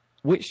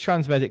 which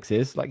Transmedics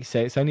is, like you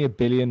say, it's only $1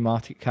 billion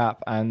market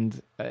cap,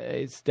 and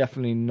it's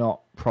definitely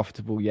not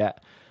profitable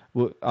yet.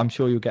 Well, I'm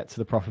sure you'll get to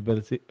the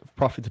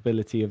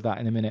profitability of that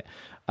in a minute.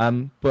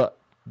 But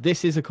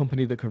this is a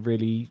company that could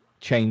really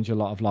change a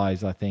lot of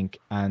lives, I think,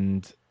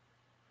 and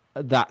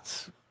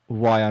that's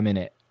why I'm in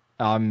it.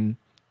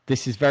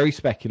 This is very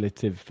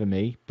speculative for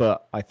me,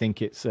 but I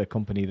think it's a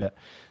company that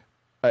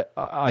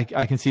I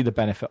can see the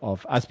benefit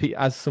of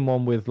as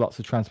someone with lots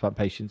of transplant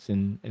patients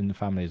in the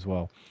family as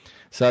well.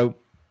 So,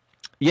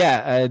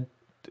 yeah,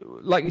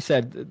 like you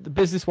said, the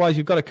business-wise,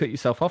 you've got to cut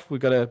yourself off.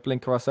 We've got to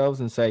blinker ourselves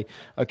and say,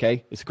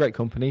 okay, it's a great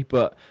company,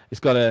 but it's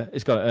got to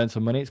earn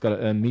some money. It's got to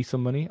earn me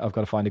some money. I've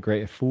got to find a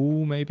greater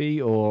fool,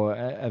 maybe, or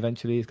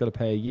eventually it's got to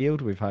pay a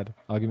yield. We've had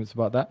arguments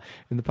about that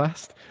in the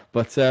past.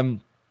 But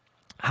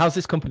how's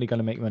this company going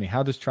to make money?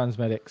 How does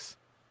Transmedics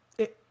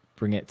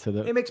bring it to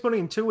the... It makes money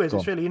in two ways.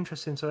 It's really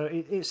interesting. So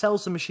it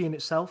sells the machine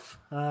itself,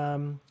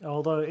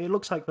 although it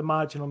looks like the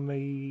margin on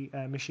the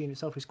machine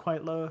itself is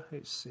quite low.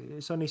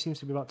 It only seems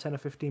to be about 10 or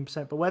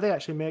 15%. But where they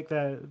actually make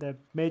their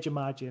major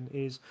margin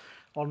is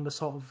on the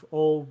sort of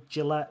all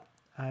Gillette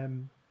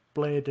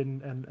blade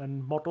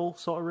and model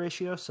sort of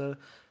ratio. So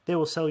they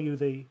will sell you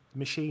the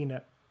machine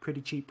at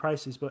pretty cheap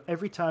prices, but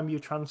every time you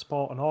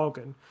transport an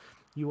organ,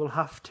 you will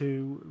have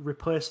to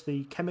replace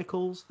the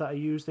chemicals that are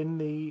used in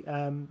the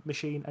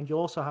machine, and you'll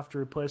also have to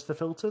replace the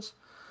filters.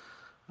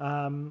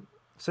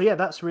 So yeah,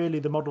 that's really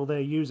the model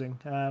they're using.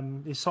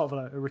 It's sort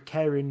of a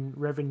recurring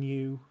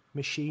revenue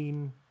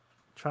machine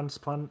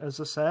transplant as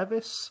a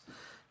service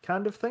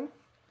kind of thing.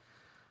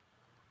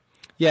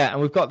 Yeah, and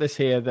we've got this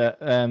here that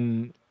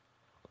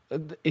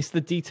it's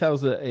the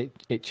details that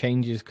it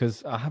changes,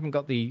 because I haven't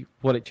got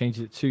what it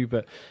changes it to,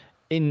 but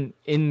in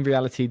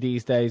reality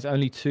these days,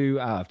 only 2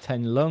 out of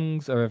 10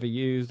 lungs are ever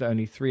used,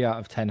 only 3 out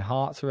of 10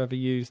 hearts are ever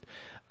used,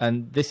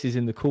 and this is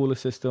in the cooler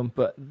system,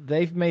 but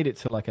they've made it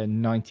to like a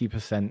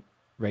 90%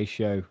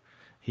 ratio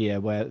here,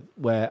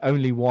 where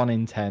only 1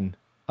 in 10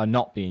 are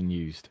not being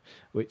used,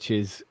 which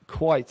is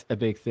quite a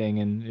big thing,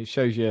 and it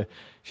shows you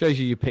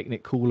your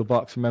picnic cooler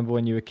box. Remember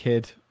when you were a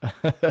kid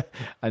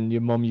and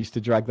your mum used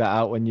to drag that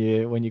out when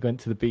you went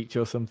to the beach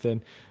or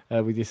something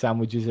with your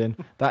sandwiches in?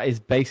 That is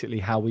basically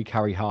how we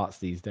carry hearts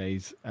these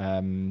days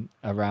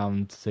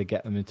around to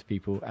get them into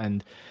people,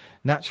 and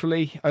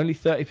naturally only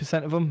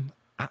 30% of them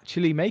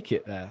actually make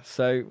it there.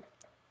 So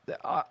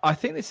I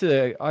think this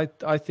is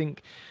I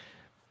think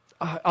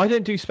I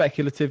don't do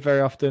speculative very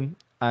often,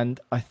 and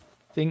I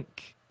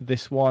think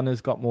this one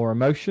has got more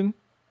emotion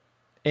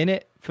in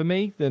it for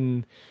me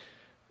than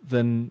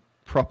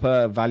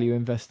proper value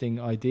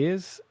investing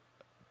ideas.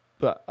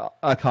 But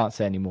I can't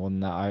say any more than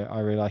that. I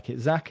really like it.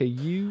 Zach, are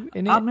you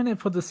in it? I'm in it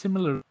for the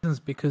similar reasons,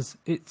 because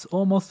it's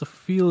almost a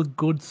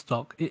feel-good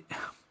stock.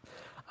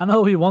 I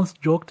know we once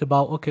joked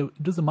about, okay,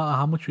 it doesn't matter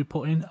how much we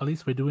put in, at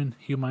least we're doing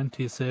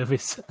humanity a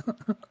service.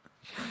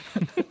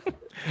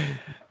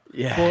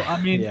 Yeah. But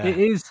I mean, it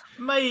is...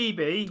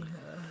 Maybe...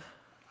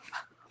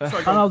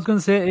 Sorry, I was going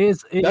to say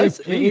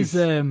it is.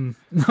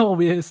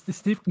 No,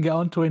 Steve can get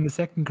onto it in a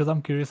second, because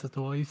I'm curious as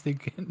to what he's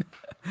thinking.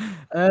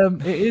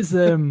 It is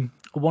 $1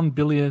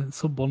 billion,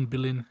 sub $1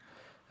 billion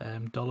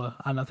dollar,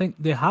 and I think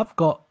they have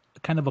got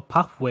kind of a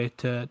pathway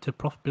to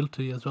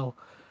profitability as well,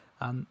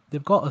 and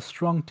they've got a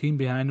strong team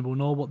behind them who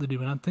know what they're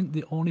doing. I think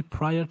they're only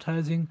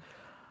prioritizing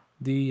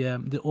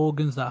the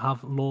organs that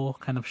have low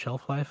kind of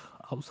shelf life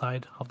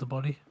outside of the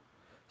body,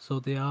 so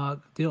they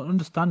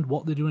understand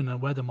what they're doing and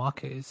where the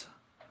market is.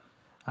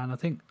 And I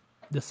think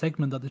the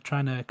segment that they're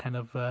trying to kind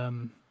of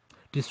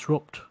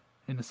disrupt,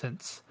 in a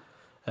sense,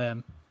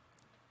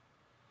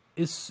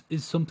 is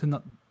something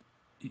that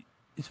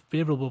is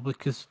favourable,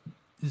 because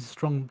there's a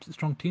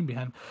strong team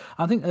behind.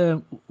 I think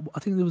there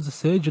was a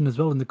surgeon as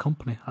well in the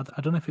company.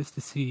 I don't know if it's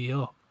the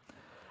CEO,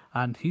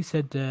 and he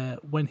said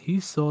when he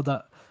saw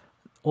that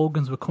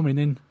organs were coming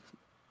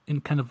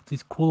in kind of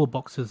these cooler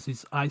boxes,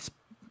 these ice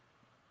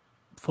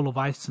full of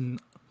ice,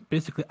 and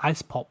basically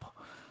ice pop.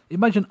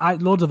 Imagine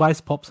loads of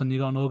ice pops and you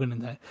got an organ in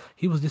there.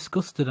 He was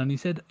disgusted, and he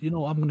said, I'm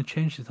going to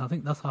change this. I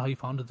think that's how he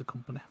founded the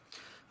company.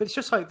 But it's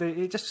just like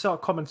it's just sort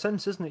of common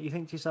sense, isn't it? You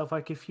think to yourself,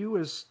 like, if you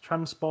was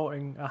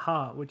transporting a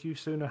heart, would you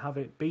sooner have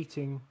it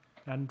beating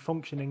and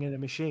functioning in a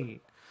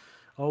machine,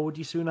 or would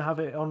you sooner have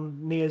it on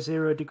near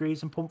 0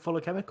 degrees and pumped full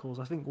of chemicals?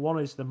 I think one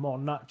is the more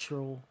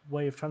natural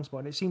way of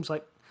transporting. It seems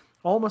like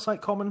almost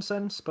like common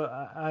sense, but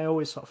I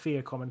always sort of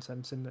fear common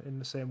sense in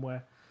the same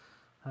way.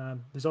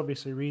 There's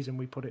obviously a reason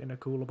we put it in a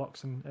cooler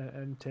box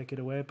and take it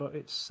away, but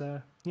it's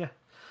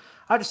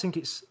I just think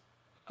it's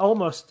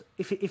almost,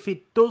 if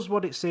it does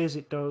what it says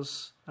it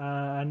does,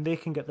 and they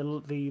can get the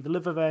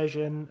liver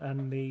version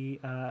and the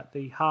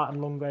heart and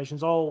lung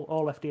versions all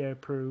FDA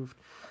approved,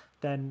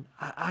 then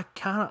I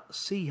can't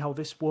see how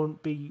this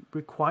won't be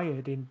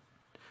required in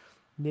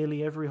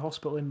nearly every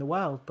hospital in the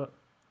world. But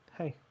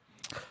hey,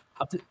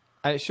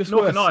 it's just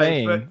worth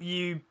saying. But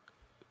you.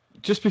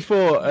 Just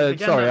before,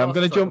 sorry, I'm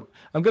going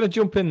to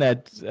jump in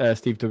there,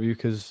 Steve W,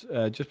 because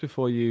just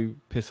before you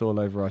piss all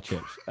over our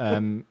chips,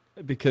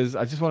 because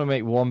I just want to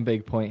make one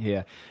big point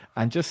here,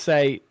 and just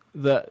say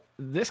that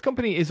this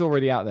company is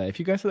already out there. If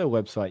you go to their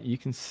website, you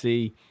can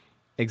see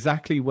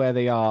exactly where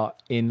they are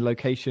in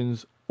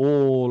locations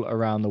all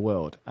around the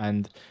world,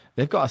 and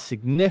they've got a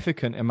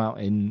significant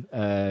amount in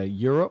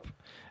Europe.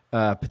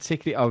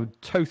 Particularly, I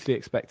would totally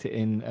expect it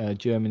in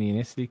Germany and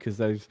Italy, because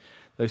those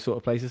sort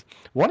of places.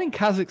 One in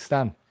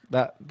Kazakhstan.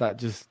 That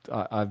just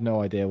I have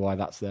no idea why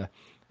that's there.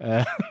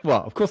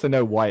 Well, of course I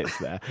know why it's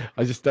there.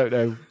 I just don't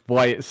know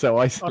why it's so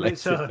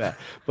isolated there.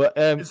 But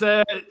is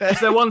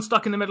there one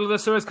stuck in the middle of the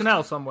Suez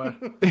Canal somewhere?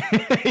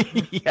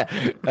 Yeah,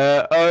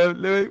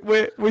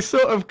 we're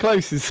sort of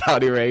close in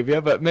Saudi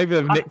Arabia, but maybe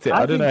they've nicked it.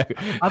 I don't know.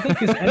 I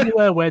think it's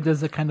anywhere where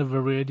there's a kind of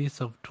a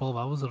radius of 12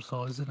 hours or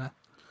so, isn't it?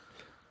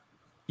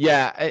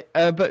 Yeah,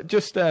 but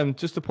just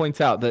to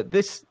point out that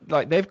this,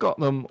 like, they've got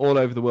them all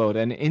over the world,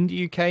 and in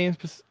the UK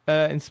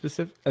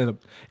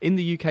in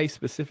the UK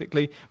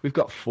specifically, we've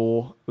got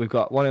 4. We've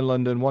got one in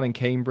London, one in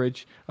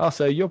Cambridge. Oh,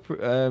 so you're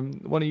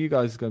one of you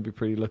guys is going to be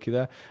pretty lucky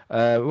there.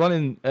 One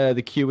in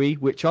the QE,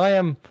 which I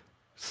am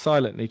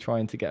silently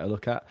trying to get a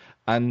look at,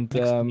 and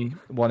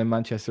one in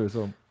Manchester as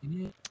well.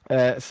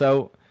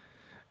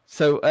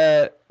 So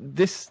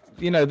this,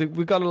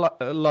 we've got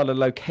a lot of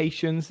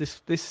locations.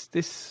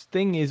 This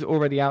thing is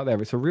already out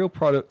there. It's a real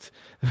product,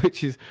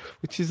 which is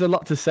a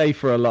lot to say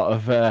for a lot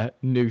of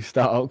new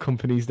startup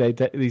companies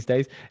these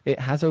days. It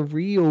has a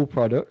real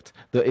product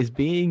that is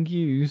being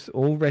used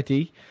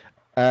already,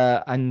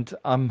 and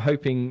I'm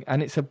hoping,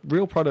 and it's a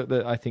real product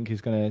that I think is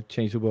going to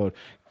change the world.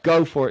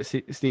 Go for it,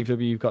 Steve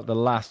W. You've got the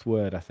last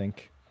word, I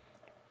think.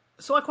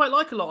 So I quite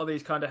like a lot of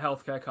these kind of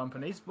healthcare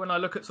companies. When I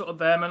look at sort of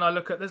them, and I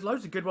look at, there's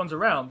loads of good ones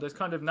around. There's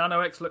kind of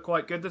NanoX look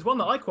quite good. There's one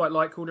that I quite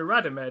like called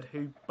Iradimed,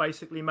 who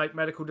basically make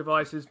medical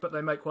devices, but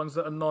they make ones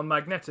that are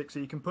non-magnetic,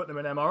 so you can put them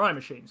in MRI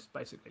machines,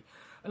 basically.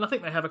 And I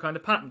think they have a kind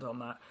of patent on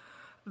that.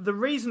 The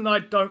reason I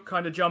don't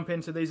kind of jump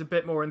into these a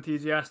bit more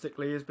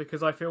enthusiastically is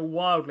because I feel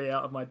wildly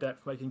out of my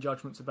depth making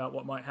judgments about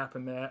what might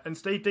happen there. And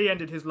Steve D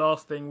ended his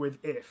last thing with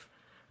if.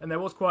 And there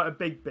was quite a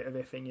big bit of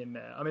ifing in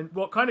there. I mean,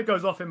 what kind of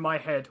goes off in my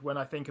head when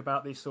I think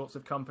about these sorts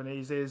of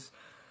companies is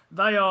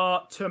they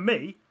are, to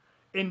me,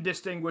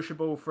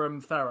 indistinguishable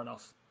from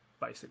Theranos,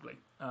 basically,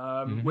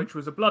 which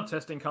was a blood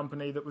testing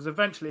company that was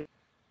eventually,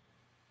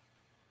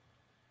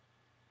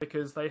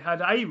 because they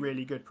had a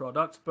really good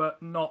product, but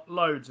not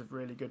loads of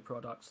really good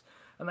products.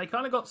 And they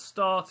kind of got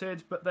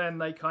started, but then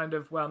they kind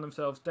of wound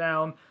themselves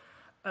down.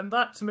 And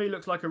that, to me,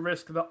 looks like a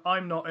risk that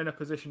I'm not in a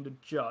position to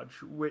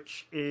judge,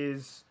 which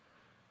is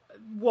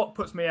what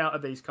puts me out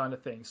of these kind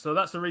of things. So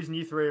that's the reason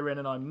you 3 are in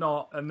and I'm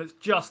not, and it's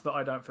just that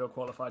I don't feel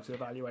qualified to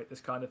evaluate this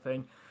kind of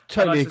thing.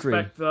 Totally and I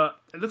suspect agree. that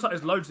it looks like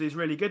there's loads of these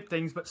really good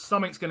things, but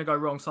something's going to go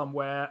wrong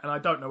somewhere, and I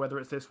don't know whether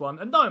it's this one.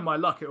 And knowing my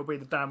luck, it will be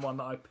the damn one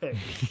that I pick.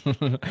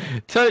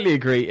 Totally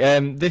agree.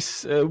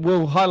 This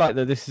will highlight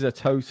that this is a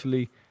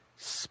totally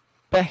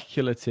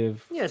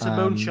speculative it's a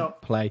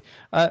moonshot play.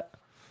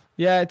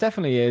 Yeah, it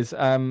definitely is.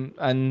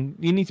 And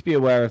you need to be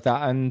aware of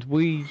that. And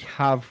we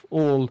have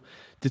all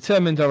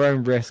determined our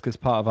own risk as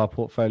part of our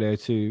portfolio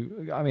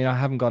too. I mean, I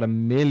haven't got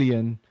 1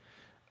 million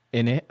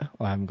in it.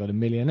 Well, I haven't got 1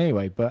 million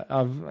anyway, but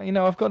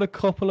I've got a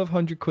couple of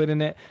 £100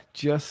 in it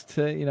just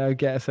to,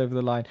 get us over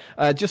the line.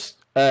 Just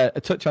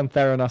a touch on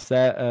Theranos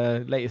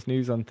there. Latest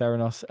news on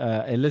Theranos.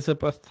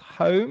 Elizabeth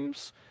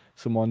Holmes.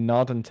 Someone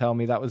nod and tell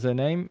me that was her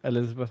name,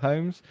 Elizabeth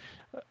Holmes.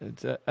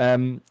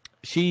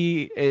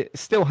 She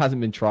still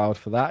hasn't been trialed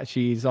for that.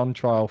 She's on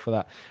trial for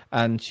that,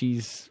 and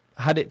she's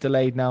had it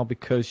delayed now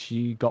because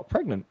she got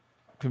pregnant.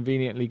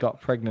 Conveniently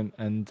got pregnant,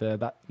 and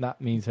that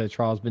means her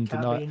trial's been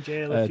delayed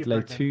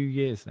 2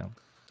 years now.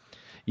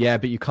 Yeah,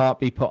 but you can't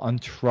be put on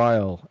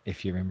trial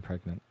if you're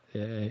pregnant.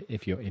 Yeah,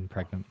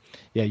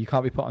 you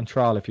can't be put on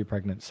trial if you're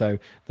pregnant. So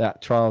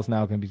that trial's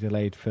now going to be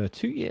delayed for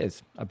 2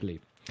 years, I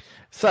believe.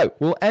 So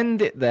we'll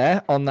end it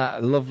there on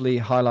that lovely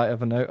highlight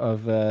of a note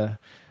of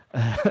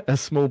a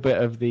small bit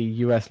of the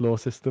US law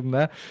system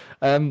there.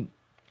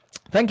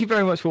 Thank you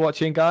very much for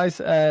watching, guys.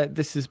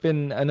 This has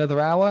been another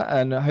hour,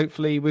 and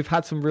hopefully we've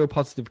had some real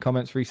positive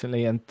comments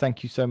recently, and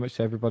thank you so much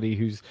to everybody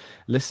who's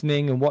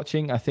listening and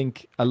watching. I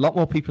think a lot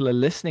more people are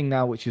listening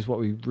now, which is what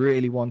we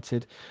really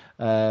wanted.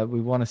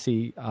 We want to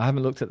see, I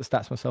haven't looked at the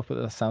stats myself, but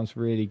that sounds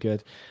really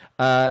good.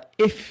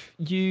 If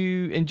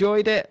you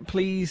enjoyed it,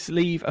 please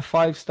leave a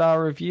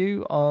 5-star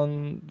review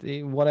on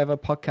the whatever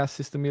podcast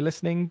system you're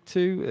listening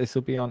to. This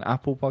will be on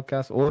Apple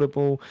Podcasts,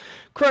 Audible,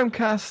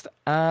 Chromecast,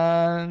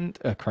 and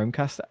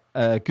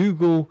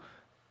Google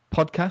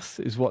Podcasts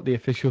is what the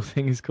official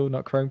thing is called,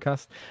 not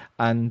Chromecast,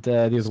 and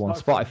the other one,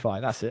 Spotify.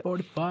 That's it.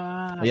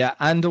 Spotify. Yeah,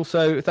 and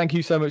also thank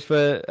you so much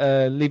for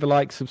leave a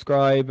like,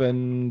 subscribe,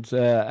 and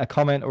a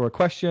comment or a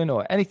question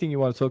or anything you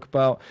want to talk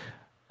about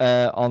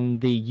on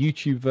the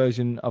YouTube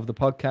version of the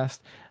podcast.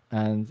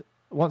 And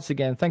once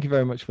again, thank you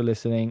very much for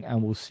listening,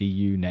 and we'll see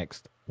you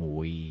next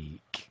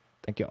week.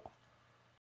 Thank you all.